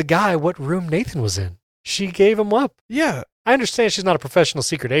told the guy what room Nathan was in. She gave him up. Yeah. I understand she's not a professional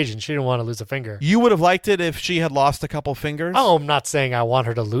secret agent. She didn't want to lose a finger. You would have liked it if she had lost a couple fingers? Oh, I'm not saying I want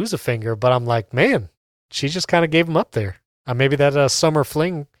her to lose a finger, but I'm like, man, she just kind of gave him up there. Maybe that summer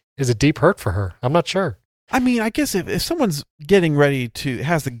fling is a deep hurt for her. I'm not sure. I mean, I guess if someone's getting ready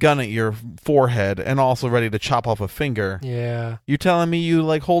has the gun at your forehead and also ready to chop off a finger. Yeah. You telling me you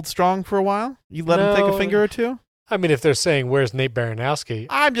hold strong for a while? You let him take a finger or two? I mean, if they're saying, where's Nate Baranowski?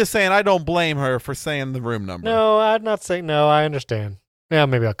 I'm just saying I don't blame her for saying the room number. No, I'm not saying, no, I understand. Yeah,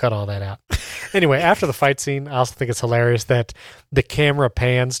 maybe I'll cut all that out. Anyway, after the fight scene, I also think it's hilarious that the camera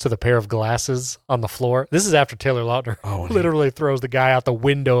pans to the pair of glasses on the floor. This is after Taylor Lautner literally throws the guy out the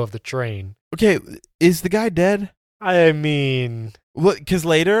window of the train. Okay, is the guy dead? I mean... Because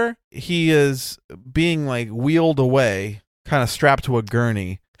later, he is being wheeled away, kind of strapped to a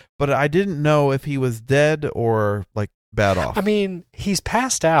gurney. But I didn't know if he was dead or bad off. I mean, he's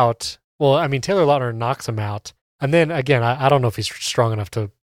passed out. Well, I mean, Taylor Lautner knocks him out. And then again, I don't know if he's strong enough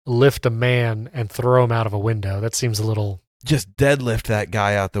to lift a man and throw him out of a window. That seems a little... Just deadlift that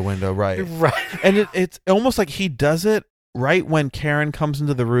guy out the window, right? Right. And it's almost like he does it right when Karen comes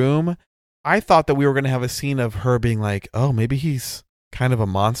into the room. I thought that we were going to have a scene of her being like, oh, maybe he's kind of a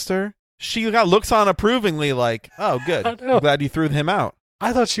monster. She looks on approvingly oh, good. I'm glad you threw him out.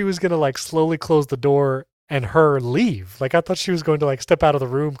 I thought she was going to slowly close the door and her leave. I thought she was going to step out of the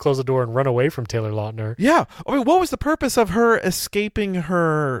room, close the door, and run away from Taylor Lautner. Yeah. I mean, what was the purpose of her escaping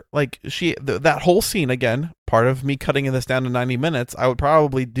her? That whole scene, again, part of me cutting this down to 90 minutes, I would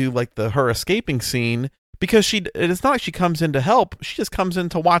probably do her escaping scene because it's not like she comes in to help. She just comes in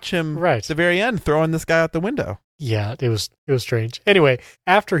to watch him at the very end, throwing this guy out the window. Yeah, it was strange. Anyway,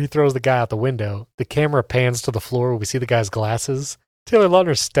 after he throws the guy out the window, the camera pans to the floor where we see the guy's glasses. Taylor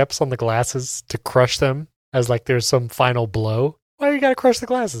Lautner steps on the glasses to crush them as there's some final blow. Why you gotta crush the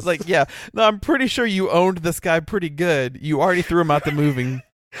glasses? Like, yeah, no, I'm pretty sure you owned this guy pretty good. You already threw him out the moving.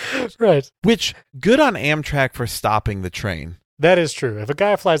 Right. Which, good on Amtrak for stopping the train. That is true. If a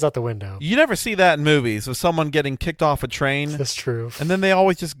guy flies out the window. You never see that in movies with someone getting kicked off a train. That's true. And then they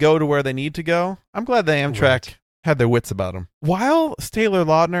always just go to where they need to go. I'm glad the Amtrak had their wits about them. While Taylor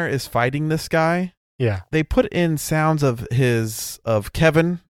Lautner is fighting this guy, yeah, they put in sounds of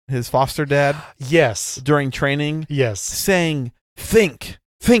Kevin, his foster dad. Yes. During training. Yes. Saying, think,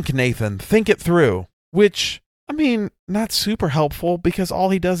 Nathan, think it through. Which, I mean, not super helpful because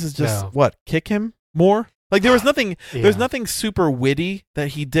all he does is just, kick him more? Like there was nothing, there's nothing super witty that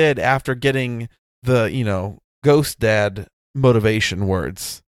he did after getting the, ghost dad motivation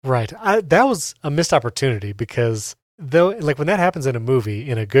words. Right. That was a missed opportunity because like when that happens in a movie,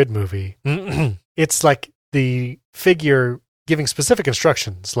 in a good movie, it's like the figure giving specific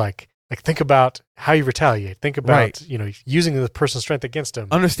instructions, like think about how you retaliate. Think about, using the person's strength against him.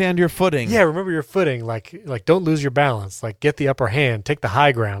 Understand your footing. Yeah, remember your footing. Like don't lose your balance. Like get the upper hand. Take the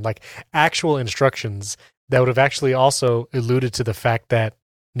high ground. Like actual instructions that would have actually also alluded to the fact that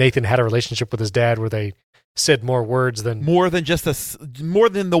Nathan had a relationship with his dad where they said more words than... More than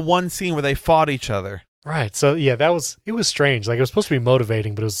the one scene where they fought each other. Right. So, yeah, it was strange. Like, it was supposed to be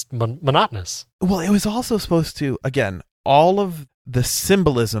motivating, but it was monotonous. Well, it was also supposed to, again, all of the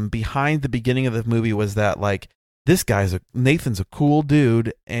symbolism behind the beginning of the movie was that, like, this Nathan's a cool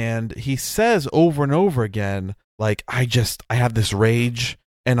dude, and he says over and over again, like, I have this rage,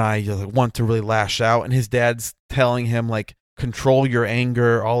 and I want to really lash out, and his dad's telling him, like, control your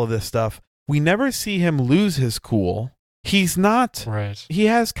anger, all of this stuff. We never see him lose his cool. He's not, right. He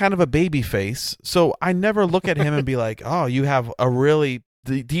has kind of a baby face, so I never look at him and be like, oh, you have a really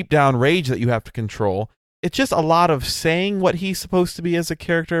deep down rage that you have to control. It's just a lot of saying what he's supposed to be as a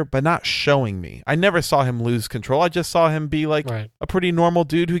character, but not showing me. I never saw him lose control. I just saw him be like a pretty normal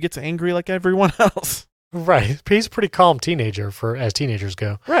dude who gets angry like everyone else. Right. He's a pretty calm teenager as teenagers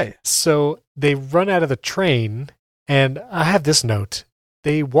go. Right. So they run out of the train, and I have this note.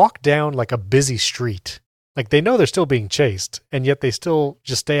 They walk down like a busy street. Like they know they're still being chased, and yet they still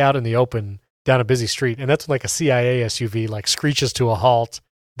just stay out in the open down a busy street. And that's when like a CIA SUV like screeches to a halt.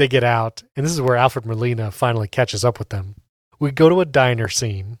 They get out, and this is where Alfred Molina finally catches up with them. We go to a diner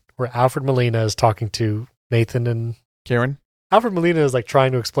scene where Alfred Molina is talking to Nathan and Karen. Alfred Molina is like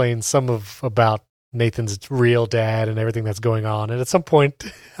trying to explain about Nathan's real dad and everything that's going on. And at some point,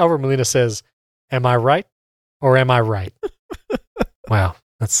 Alfred Molina says, "Am I right or am I right?" Wow,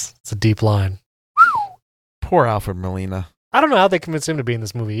 that's a deep line. Poor Alfred Molina. I don't know how they convinced him to be in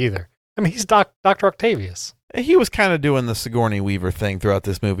this movie either. I mean, he's Dr. Octavius. He was kind of doing the Sigourney Weaver thing throughout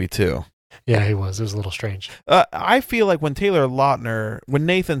this movie, too. Yeah, he was. It was a little strange. I feel like when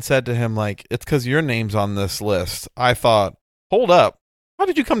Nathan said to him, like, it's because your name's on this list, I thought, hold up. How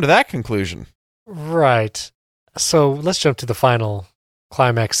did you come to that conclusion? Right. So let's jump to the final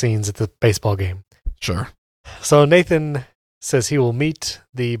climax scenes at the baseball game. Sure. So Nathan says he will meet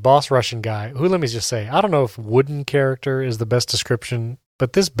the boss Russian guy, who, let me just say, I don't know if wooden character is the best description,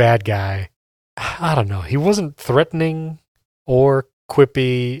 but this bad guy, I don't know. He wasn't threatening or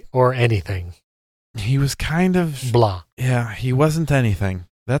quippy or anything. He was kind of... blah. Yeah, he wasn't anything.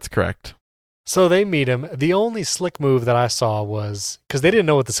 That's correct. So they meet him. The only slick move that I saw was, because they didn't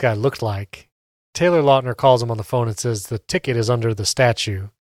know what this guy looked like, Taylor Lautner calls him on the phone and says the ticket is under the statue.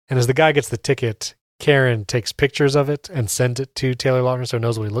 And as the guy gets the ticket, Karen takes pictures of it and sends it to Taylor Lautner so he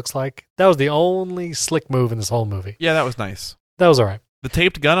knows what he looks like. That was the only slick move in this whole movie. Yeah, that was nice. That was all right. The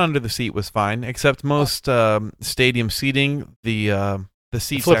taped gun under the seat was fine, except most stadium seating, the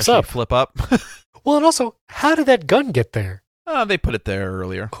seats flip up. Well, and also, how did that gun get there? They put it there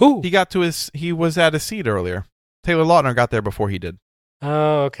earlier. Who? He was at his seat earlier. Taylor Lautner got there before he did.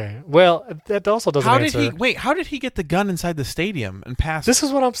 Oh, okay. Well, that also doesn't answer. How did he get the gun inside the stadium and pass? This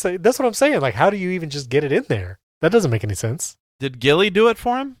is what I'm saying. That's what I'm saying. Like, how do you even just get it in there? That doesn't make any sense. Did Gilly do it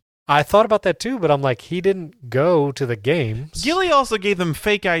for him? I thought about that too, but I'm like, he didn't go to the games. Gilly also gave them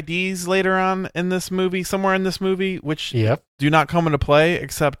fake IDs later on in this movie, somewhere in this movie, which do not come into play,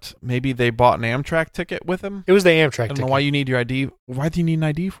 except maybe they bought an Amtrak ticket with him. It was the Amtrak ticket. I don't know why you need your ID. Why do you need an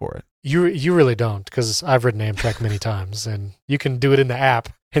ID for it? You really don't, because I've ridden Amtrak many times, and you can do it in the app,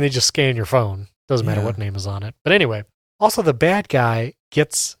 and they just scan your phone. Doesn't matter what name is on it. But anyway, also the bad guy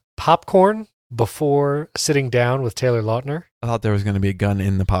gets popcorn before sitting down with Taylor Lautner. I thought there was going to be a gun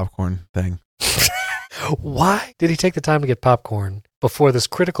in the popcorn thing. Why did he take the time to get popcorn before this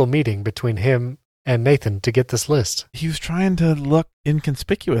critical meeting between him and Nathan to get this list? He was trying to look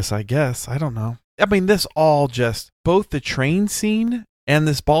inconspicuous, I guess. I don't know. I mean, this all just, both the train scene and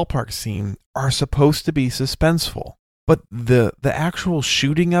this ballpark scene are supposed to be suspenseful. But the actual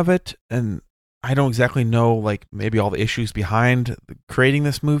shooting of it, and I don't exactly know, like, maybe all the issues behind creating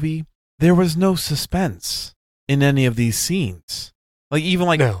this movie, there was no suspense in any of these scenes. Like, even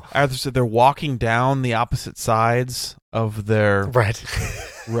like, No. as they're walking down the opposite sides of their Right.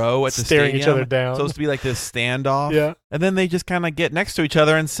 row at the Staring stadium. each other down. It's supposed to be like this standoff. Yeah. And then they just kind of get next to each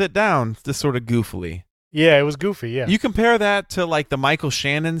other and sit down, just sort of goofily. Yeah, it was goofy, yeah. You compare that to like the Michael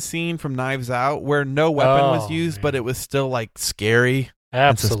Shannon scene from Knives Out, where no weapon was Oh, used, man. but it was still like scary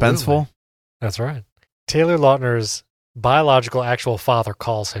Absolutely. and suspenseful. That's right. Taylor Lautner's biological actual father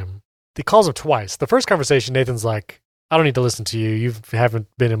calls him. He calls him twice. The first conversation, Nathan's like, I don't need to listen to you. You haven't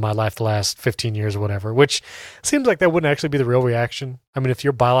been in my life the last 15 years or whatever, which seems like that wouldn't actually be the real reaction. I mean, if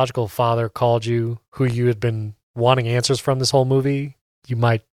your biological father called you, who you had been wanting answers from this whole movie, you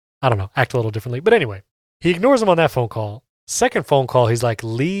might, I don't know, act a little differently. But anyway, he ignores him on that phone call. Second phone call, he's like,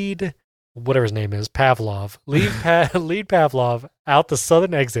 lead, whatever his name is, Pavlov. Lead Pavlov out the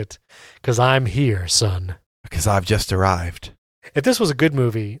southern exit because I'm here, son. Because I've just arrived. If this was a good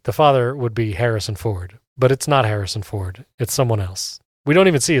movie, the father would be Harrison Ford. But it's not Harrison Ford. It's someone else. We don't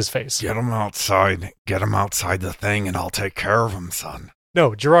even see his face. Get him outside. Get him outside the thing, and I'll take care of him, son.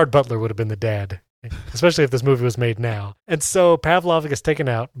 No, Gerard Butler would have been the dad, especially if this movie was made now. And so Pavlov gets taken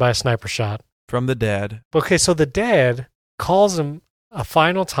out by a sniper shot. From the dead. Okay, so the dad calls him a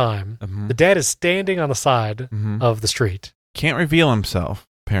final time. Mhm. The dad is standing on the side Mhm. of the street. Can't reveal himself,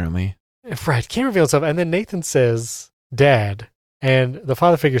 apparently. Right, can't reveal himself. And then Nathan says, Dad. And the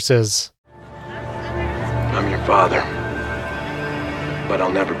father figure says, I'm your father, but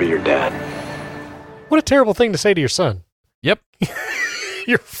I'll never be your dad. what a terrible thing to say to your son. Yep.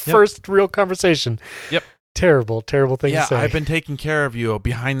 Your first real conversation. Yep. Terrible, terrible thing Yeah, to say. I've been taking care of you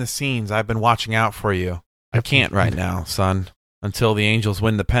behind the scenes. I've been watching out for you. I can't right now, son. Until the Angels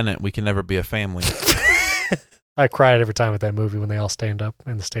win the pennant, we can never be a family. I cried every time at that movie when they all stand up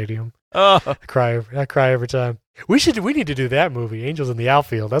in the stadium. Oh, I cry every time. We need to do that movie, Angels in the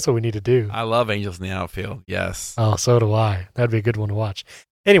Outfield. That's what we need to do. I love Angels in the Outfield. Yes. Oh, so do I. That'd be a good one to watch.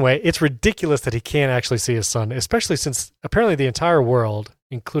 Anyway, it's ridiculous that he can't actually see his son, especially since apparently the entire world,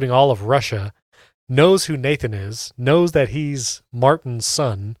 including all of Russia, knows who Nathan is, knows that he's Martin's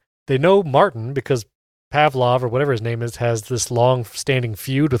son. They know Martin because Pavlov, or whatever his name is, has this long-standing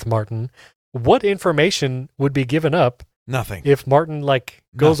feud with Martin. What information would be given up Nothing. if Martin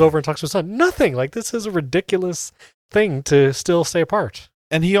goes Nothing. over and talks to his son? Nothing. This is a ridiculous thing to still stay apart.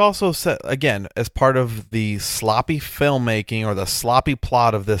 And he also said, again, as part of the sloppy filmmaking or the sloppy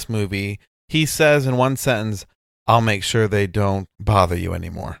plot of this movie, he says in one sentence, I'll make sure they don't bother you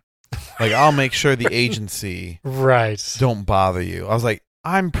anymore. Like, I'll make sure the agency Right. don't bother you. I was like,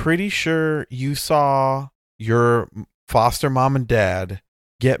 I'm pretty sure you saw your foster mom and dad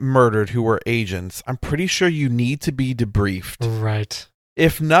get murdered who were agents. I'm pretty sure you need to be debriefed. Right.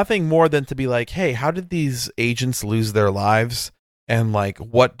 If nothing more than to be like, hey, how did these agents lose their lives? And like,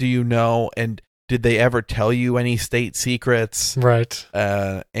 what do you know? And did they ever tell you any state secrets? Right.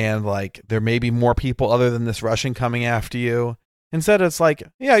 And like, there may be more people other than this Russian coming after you. Instead, it's like,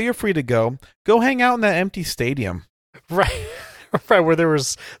 yeah, you're free to go. Go hang out in that empty stadium. Right. Right, where there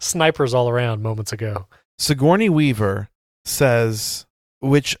was snipers all around moments ago. Sigourney Weaver says,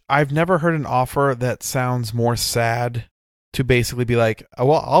 which I've never heard an offer that sounds more sad, to basically be like, oh,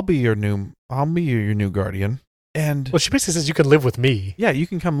 well, I'll be your new guardian. And Well, she basically says you can live with me. yeah, you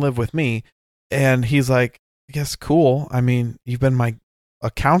can come live with me. And he's like, I guess cool. I mean, you've been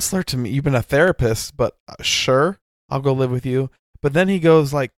a counselor to me. You've been a therapist, but sure, I'll go live with you. But then he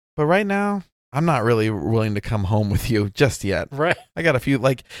goes like, but right now, I'm not really willing to come home with you just yet. Right. I got a few,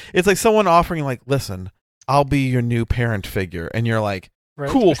 like, it's like someone offering like, listen, I'll be your new parent figure. And you're like, Right.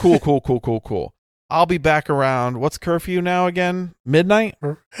 cool. I'll be back around. What's curfew now again? Midnight?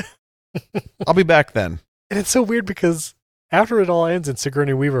 I'll be back then. And it's so weird because after it all ends and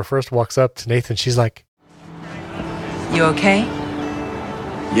Sigourney Weaver first walks up to Nathan, she's like, You okay?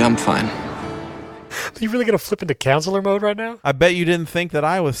 Yeah, I'm fine. are you really going to flip into counselor mode right now? I bet you didn't think that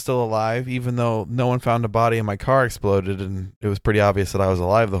I was still alive, even though no one found a body and my car exploded, and it was pretty obvious that I was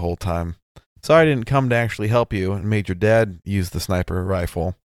alive the whole time. Sorry I didn't come to actually help you and made your dad use the sniper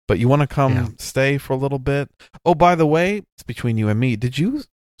rifle. But you want to come stay for a little bit? Oh, by the way, it's between you and me. Did you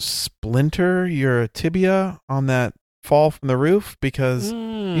splinter your tibia on that fall from the roof? Because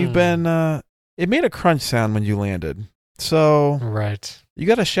you've been, it made a crunch sound when you landed. So, Right. you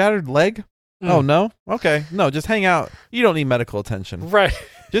got a shattered leg? Oh, no? Okay. No, just hang out. You don't need medical attention. Right.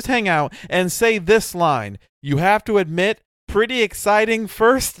 Just hang out and say this line. You have to admit, pretty exciting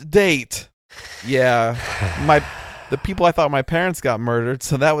first date. Yeah. The people I thought my parents got murdered,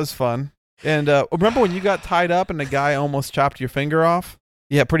 so that was fun. And remember when you got tied up and the guy almost chopped your finger off?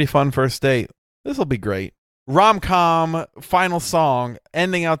 Yeah, pretty fun first date. This will be great. Rom-com, final song,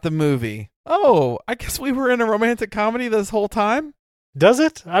 ending out the movie. Oh, I guess we were in a romantic comedy this whole time? Does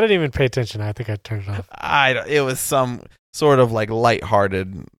it? I didn't even pay attention. I think I turned it off. It was some sort of like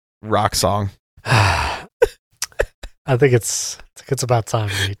lighthearted rock song. I think it's about time,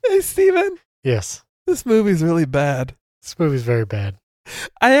 Nate. Hey, Steven. Yes. This movie's really bad. This movie's very bad.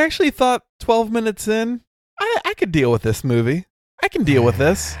 I actually thought 12 minutes in, I could deal with this movie. I can deal with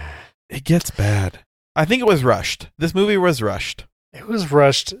this. It gets bad. I think it was rushed. This movie was rushed. It was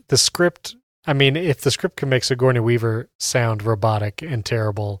rushed. The script, I mean, if the script can make Sigourney Weaver sound robotic and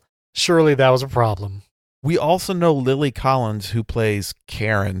terrible, surely that was a problem. We also know Lily Collins, who plays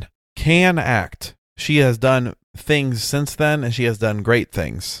Karen, can act. She has done things since then, and she has done great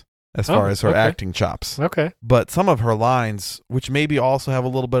things as far as her acting chops. Okay. But some of her lines, which maybe also have a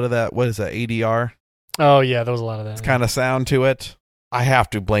little bit of that, what is that, ADR? Oh, yeah, there was a lot of that. It's kind of sound to it. I have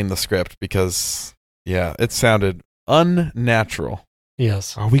to blame the script because, yeah, it sounded unnatural.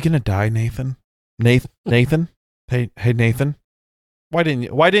 Yes. Are we going to die, Nathan? Nathan? Hey, Nathan? Why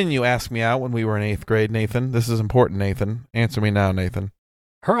didn't you ask me out when we were in 8th grade, Nathan? This is important, Nathan. Answer me now, Nathan.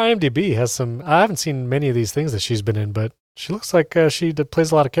 Her IMDb has some, I haven't seen many of these things that she's been in, but she looks like she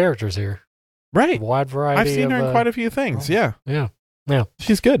plays a lot of characters here. Right. A wide variety. I've seen her in quite a few things, yeah. Yeah. Yeah.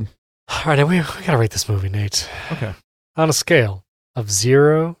 She's good. All right, now we got to rate this movie, Nate. Okay. On a scale of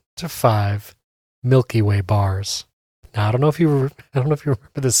 0 to 5 Milky Way bars. Now, I don't know if you remember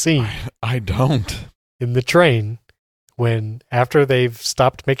the scene. I don't. In the train when after they've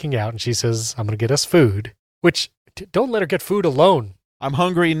stopped making out and she says, I'm going to get us food, which don't let her get food alone. I'm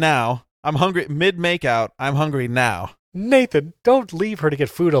hungry now. I'm hungry mid-makeout. I'm hungry now. Nathan, don't leave her to get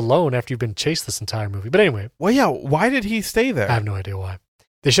food alone after you've been chased this entire movie. But anyway. Well, yeah, why did he stay there? I have no idea why.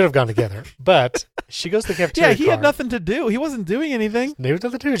 They should have gone together. But she goes to the cafeteria. Yeah, he had nothing to do. He wasn't doing anything. He had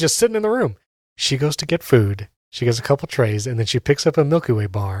nothing to do. Just sitting in the room. She goes to get food. She gets a couple trays, and then she picks up a Milky Way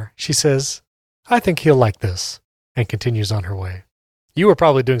bar. She says, I think he'll like this, and continues on her way. You were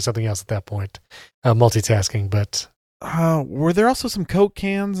probably doing something else at that point, multitasking, but... were there also some Coke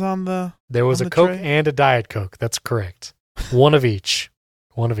cans on the There was a Coke tray? And a Diet Coke. That's correct. One of each.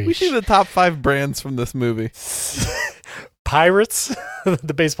 One of each. We see the top 5 brands from this movie. Pirates,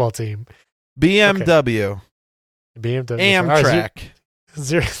 the baseball team. BMW. Okay. BMW. Amtrak.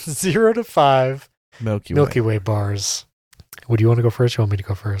 Right, 0 to 5 Milky Way bars. Would you want to go first? You want me to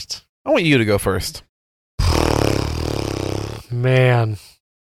go first? I want you to go first. Man,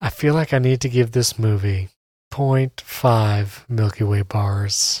 I feel like I need to give this movie 0.5 Milky Way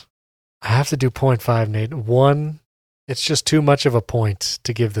bars. I have to do 0.5, Nate. 1, it's just too much of a point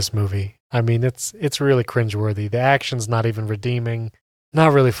to give this movie. I mean, it's really cringeworthy. The action's not even redeeming.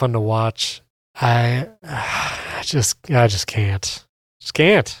 Not really fun to watch. I just can't. Just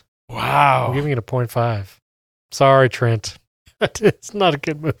can't. Wow. I'm giving it a 0.5. Sorry, Trent. It's not a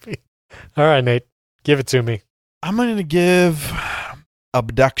good movie. All right, Nate. Give it to me. I'm going to give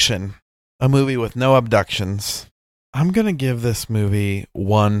Abduction, a movie with no abductions. I'm going to give this movie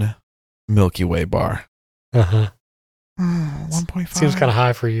 1 Milky Way bar. Uh-huh. 1.5. Seems kind of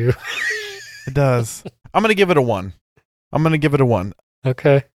high for you. It does. I'm going to give it a 1.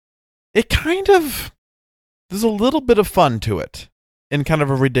 Okay. It kind of... There's a little bit of fun to it. In kind of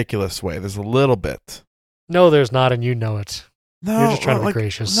a ridiculous way. There's a little bit. No, there's not, and you know it. No, you're just trying to be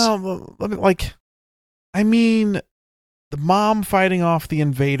gracious. No, I mean, the mom fighting off the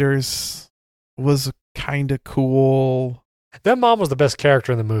invaders was kind of cool. That mom was the best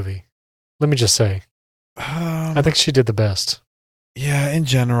character in the movie. Let me just say. I think she did the best. Yeah, in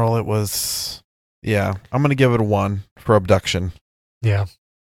general, it was... Yeah, I'm going to give it a 1 for Abduction. Yeah.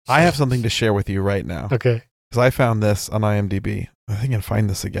 I have something to share with you right now. Okay. Because I found this on IMDb. I think I can find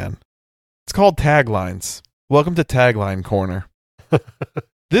this again. It's called Taglines. Welcome to Tagline Corner.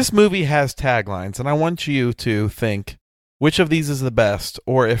 This movie has taglines, and I want you to think which of these is the best,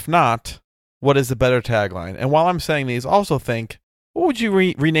 or if not, what is the better tagline? And while I'm saying these, also think, what would you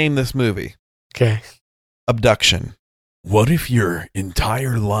rename this movie? Okay. Abduction. What if your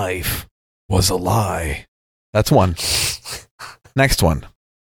entire life was a lie? That's one. Next one.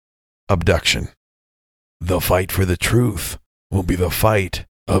 Abduction. The fight for the truth will be the fight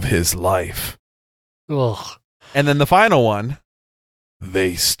of his life. Ugh. And then the final one.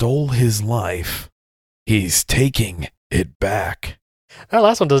 They stole his life. He's taking it back. That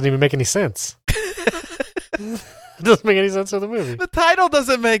last one doesn't even make any sense. It doesn't make any sense for the movie. The title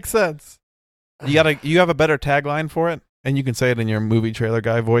doesn't make sense. You have a better tagline for it? And you can say it in your movie trailer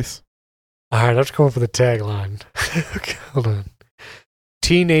guy voice. All right, I have to come up with a tagline. Okay, hold on.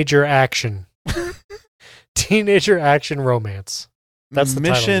 Teenager action. Teenager action romance. That's the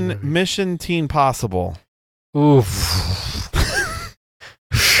title of the movie. Mission Teen Possible. Oof.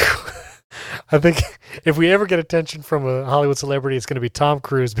 I think if we ever get attention from a Hollywood celebrity, it's going to be Tom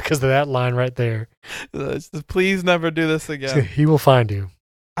Cruise because of that line right there. Please never do this again. He will find you.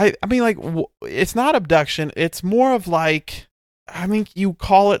 I mean, like, it's not abduction. It's more of like, I mean, you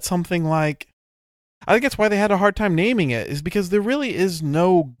call it something like, I think that's why they had a hard time naming it, is because there really is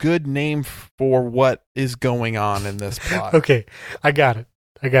no good name for what is going on in this plot. Okay, I got it.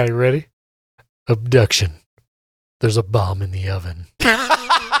 You ready? Abduction. There's a bomb in the oven.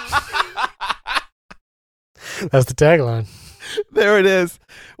 That's the tagline. There it is.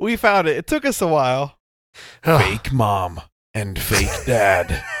 We found it. It took us a while. Oh. Fake mom and fake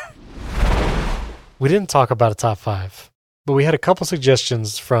dad. We didn't talk about a top 5, but we had a couple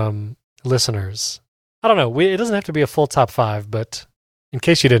suggestions from listeners. I don't know. It doesn't have to be a full top 5, but in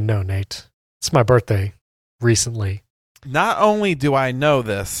case you didn't know, Nate, it's my birthday recently. Not only do I know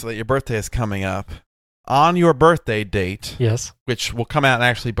this, that your birthday is coming up, on your birthday date, yes, which will come out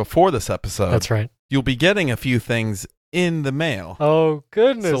actually before this episode. That's right. You'll be getting a few things in the mail. Oh,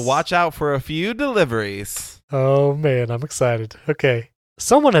 goodness. So watch out for a few deliveries. Oh, man, I'm excited. Okay.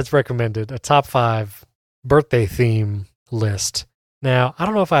 Someone has recommended a top 5 birthday theme list. Now, I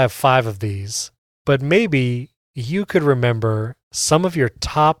don't know if I have 5 of these, but maybe you could remember some of your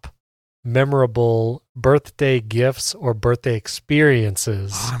top memorable birthday gifts or birthday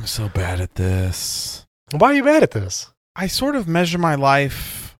experiences. Oh, I'm so bad at this. Why are you bad at this? I sort of measure my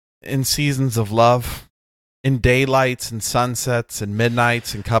life in seasons of love, in daylights and sunsets and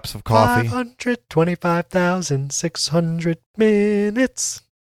midnights and cups of coffee. 525,600 minutes.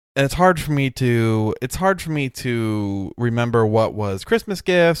 And it's hard for me to remember what was Christmas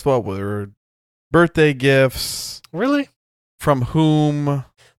gifts, what were birthday gifts. Really? From whom?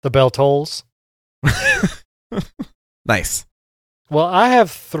 The bell tolls. Nice. Well, I have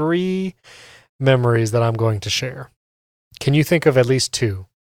 3 memories that I'm going to share. Can you think of at least 2?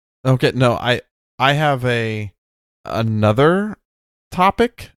 Okay, no, I have another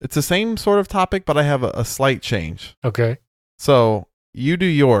topic. It's the same sort of topic, but I have a slight change. Okay. So you do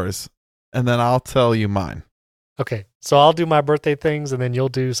yours, and then I'll tell you mine. Okay, so I'll do my birthday things, and then you'll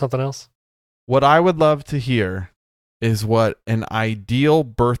do something else? What I would love to hear is what an ideal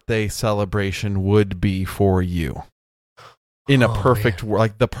birthday celebration would be for you. In a perfect,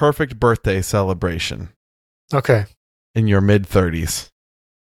 like the perfect birthday celebration. Okay. In your mid-30s.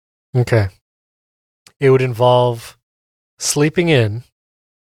 Okay. It would involve sleeping in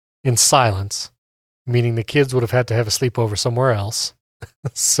silence, meaning the kids would have had to have a sleepover somewhere else.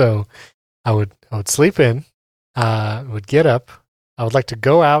 So I would sleep in, would get up. I would like to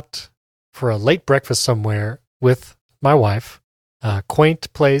go out for a late breakfast somewhere with my wife.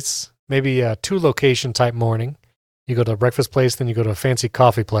 Quaint place, maybe a 2-location type morning. You go to a breakfast place, then you go to a fancy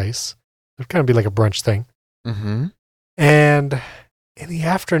coffee place. It would kind of be like a brunch thing. Mm-hmm. And in the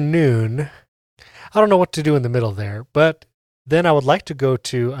afternoon, I don't know what to do in the middle there, but then I would like to go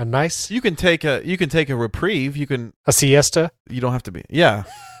to a nice. You can take a reprieve. You can a siesta. You don't have to be. Yeah.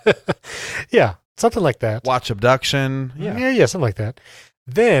 Yeah, something like that. Watch Abduction. Yeah, something like that.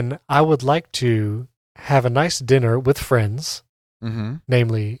 Then I would like to have a nice dinner with friends,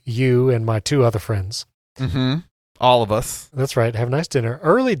 namely you and my 2 other friends. Mm-hmm. All of us. That's right. Have a nice dinner,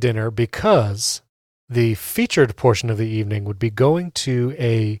 early dinner, because the featured portion of the evening would be going to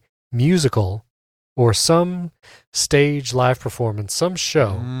a musical or some stage live performance, some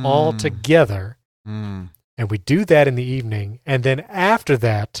show all together. And we do that in the evening. And then after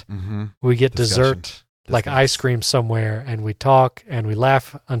that, we get dessert, like ice cream somewhere, and we talk and we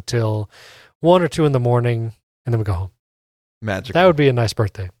laugh until 1 or 2 in the morning, and then we go home. Magical. That would be a nice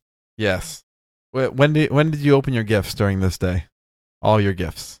birthday. Yes. When did you open your gifts during this day? All your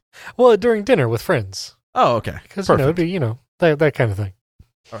gifts. Well, during dinner with friends. Oh, okay. Because it'd be that kind of thing.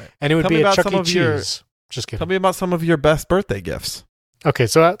 All right. And it would be a Chuck E. Cheese. Just kidding. Tell me about some of your best birthday gifts. Okay,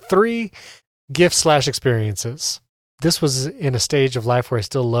 so 3 gifts/experiences. This was in a stage of life where I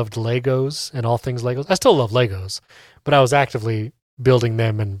still loved Legos and all things Legos. I still love Legos, but I was actively building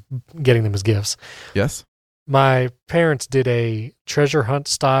them and getting them as gifts. Yes. My parents did a treasure hunt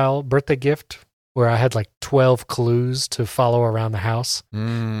style birthday gift where I had like 12 clues to follow around the house,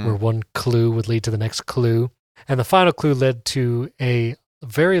 where one clue would lead to the next clue. And the final clue led to a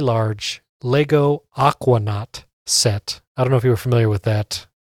very large Lego Aquanaut set. I don't know if you were familiar with that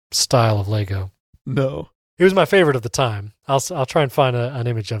style of Lego. No. It was my favorite at the time. I'll try and find an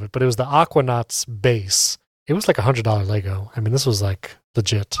image of it, but it was the Aquanaut's base. It was like $100 Lego. I mean, this was like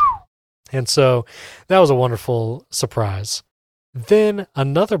legit. And so that was a wonderful surprise. Then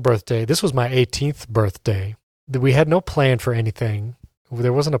another birthday. This was my 18th birthday. We had no plan for anything.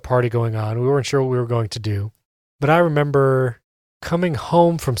 There wasn't a party going on. We weren't sure what we were going to do. But I remember coming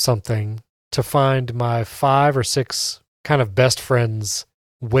home from something to find my 5 or 6 kind of best friends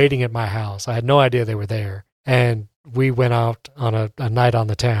waiting at my house. I had no idea they were there. And we went out on a night on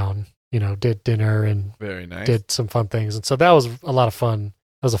the town, did dinner and Very nice. did some fun things. And so that was a lot of fun.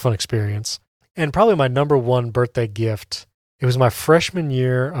 That was a fun experience. And probably my number one birthday gift, it was my freshman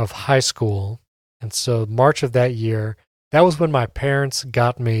year of high school. And so March of that year, that was when my parents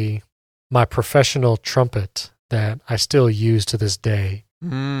got me my professional trumpet that I still use to this day.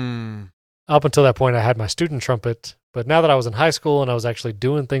 Up until that point, I had my student trumpet. But now that I was in high school and I was actually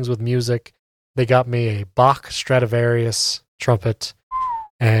doing things with music, they got me a Bach Stradivarius trumpet.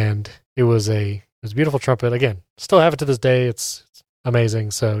 And it was a beautiful trumpet. Again, still have it to this day. It's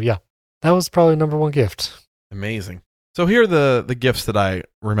amazing. So yeah, that was probably number one gift. Amazing. So here are the gifts that I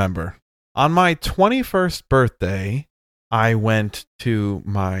remember. On my 21st birthday, I went to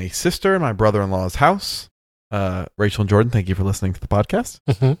my sister and my brother-in-law's house. Rachel and Jordan, thank you for listening to the podcast.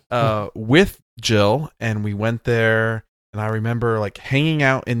 With Jill, and we went there, and I remember like hanging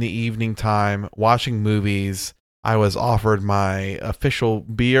out in the evening time, watching movies. I was offered my official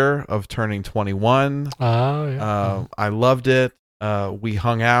beer of turning 21. Oh, yeah. I loved it. We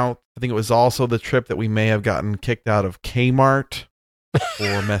hung out. I think it was also the trip that we may have gotten kicked out of Kmart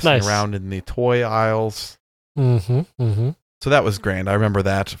for messing Nice. around in the toy aisles. Mm-hmm. So that was grand. I remember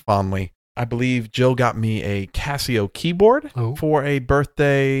that fondly. I believe Jill got me a Casio keyboard for a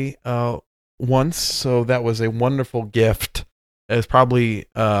birthday once. So that was a wonderful gift. It was probably,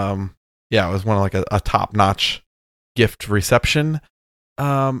 it was one of like a top-notch gift reception.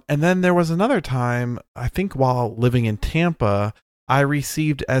 And then there was another time, I think while living in Tampa, I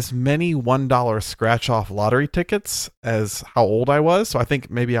received as many $1 scratch-off lottery tickets as how old I was. So I think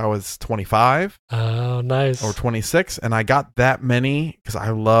maybe I was 25. Oh, nice. Or 26. And I got that many because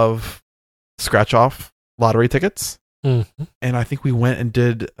I love scratch-off lottery tickets. Mm-hmm. And I think we went and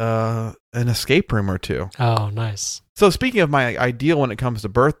did an escape room or two. Oh, nice. So speaking of my ideal when it comes to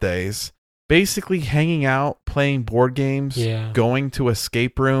birthdays, basically hanging out, playing board games, going to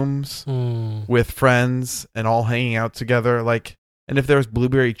escape rooms with friends and all hanging out together. And if there's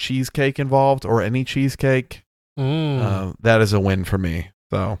blueberry cheesecake involved or any cheesecake, that is a win for me.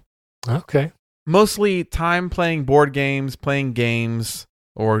 So, okay. Mostly time playing board games, playing games,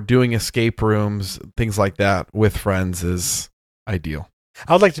 or doing escape rooms, things like that with friends is ideal.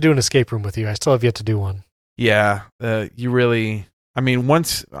 I would like to do an escape room with you. I still have yet to do one. Yeah, you really...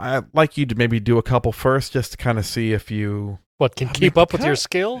 once I'd like you to maybe do a couple first just to kind of see if you... What, can keep up with your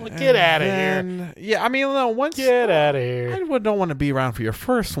skill? Get out of here. Yeah, once... Get out of here. I don't want to be around for your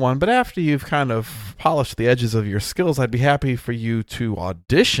first one, but after you've kind of polished the edges of your skills, I'd be happy for you to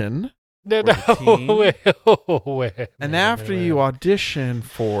audition. Wait. And after you audition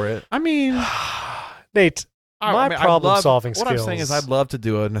for it, Nate, my problem-solving skills... What I'm saying is I'd love to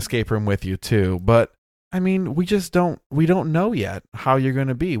do an escape room with you too, but... we don't know yet how you're going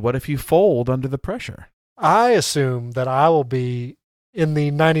to be. What if you fold under the pressure? I assume that I will be in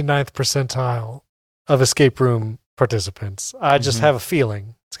the 99th percentile of escape room participants. I just have a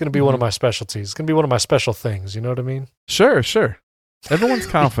feeling it's going to be one of my specialties. It's going to be one of my special things. You know what I mean? Sure. Everyone's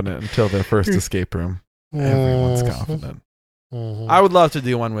confident until their first escape room. Everyone's confident. I would love to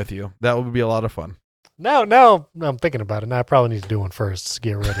do one with you. That would be a lot of fun. Now I'm thinking about it. Now I probably need to do one first to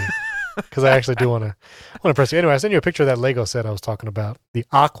get ready. Because I actually do want to impress you. Anyway, I sent you a picture of that Lego set I was talking about, the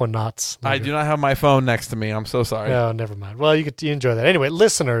Aquanauts. I do not have my phone next to me. I'm so sorry. No, never mind. Well, you enjoy that. Anyway,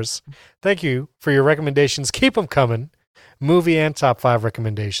 listeners, thank you for your recommendations. Keep them coming. Movie and top 5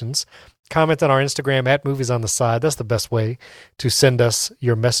 recommendations. Comment on our Instagram at Movies on the Side. That's the best way to send us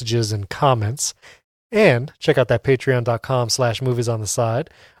your messages and comments. And check out that patreon.com/movies on the side.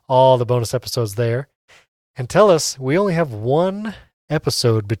 All the bonus episodes there. And tell us, we only have one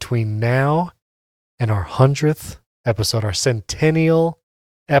episode between now and our 100th episode, our centennial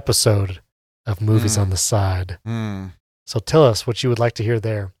episode of Movies on the Side. So tell us what you would like to hear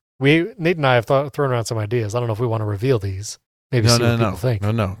there. Nate and I have thrown around some ideas. I don't know if we want to reveal these. Maybe see what people think.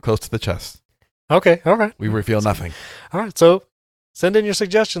 No, close to the chest. Okay, all right. We reveal nothing. All right, so send in your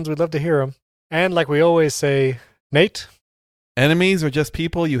suggestions. We'd love to hear them. And like we always say, Nate? Enemies are just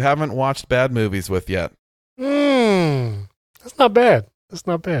people you haven't watched bad movies with yet. That's not bad.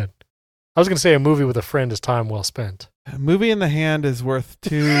 I was going to say a movie with a friend is time well spent. A movie in the hand is worth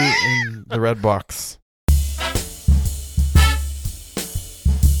 2 in the red box.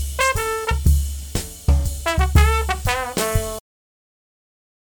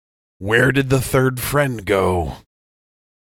 Where did the third friend go?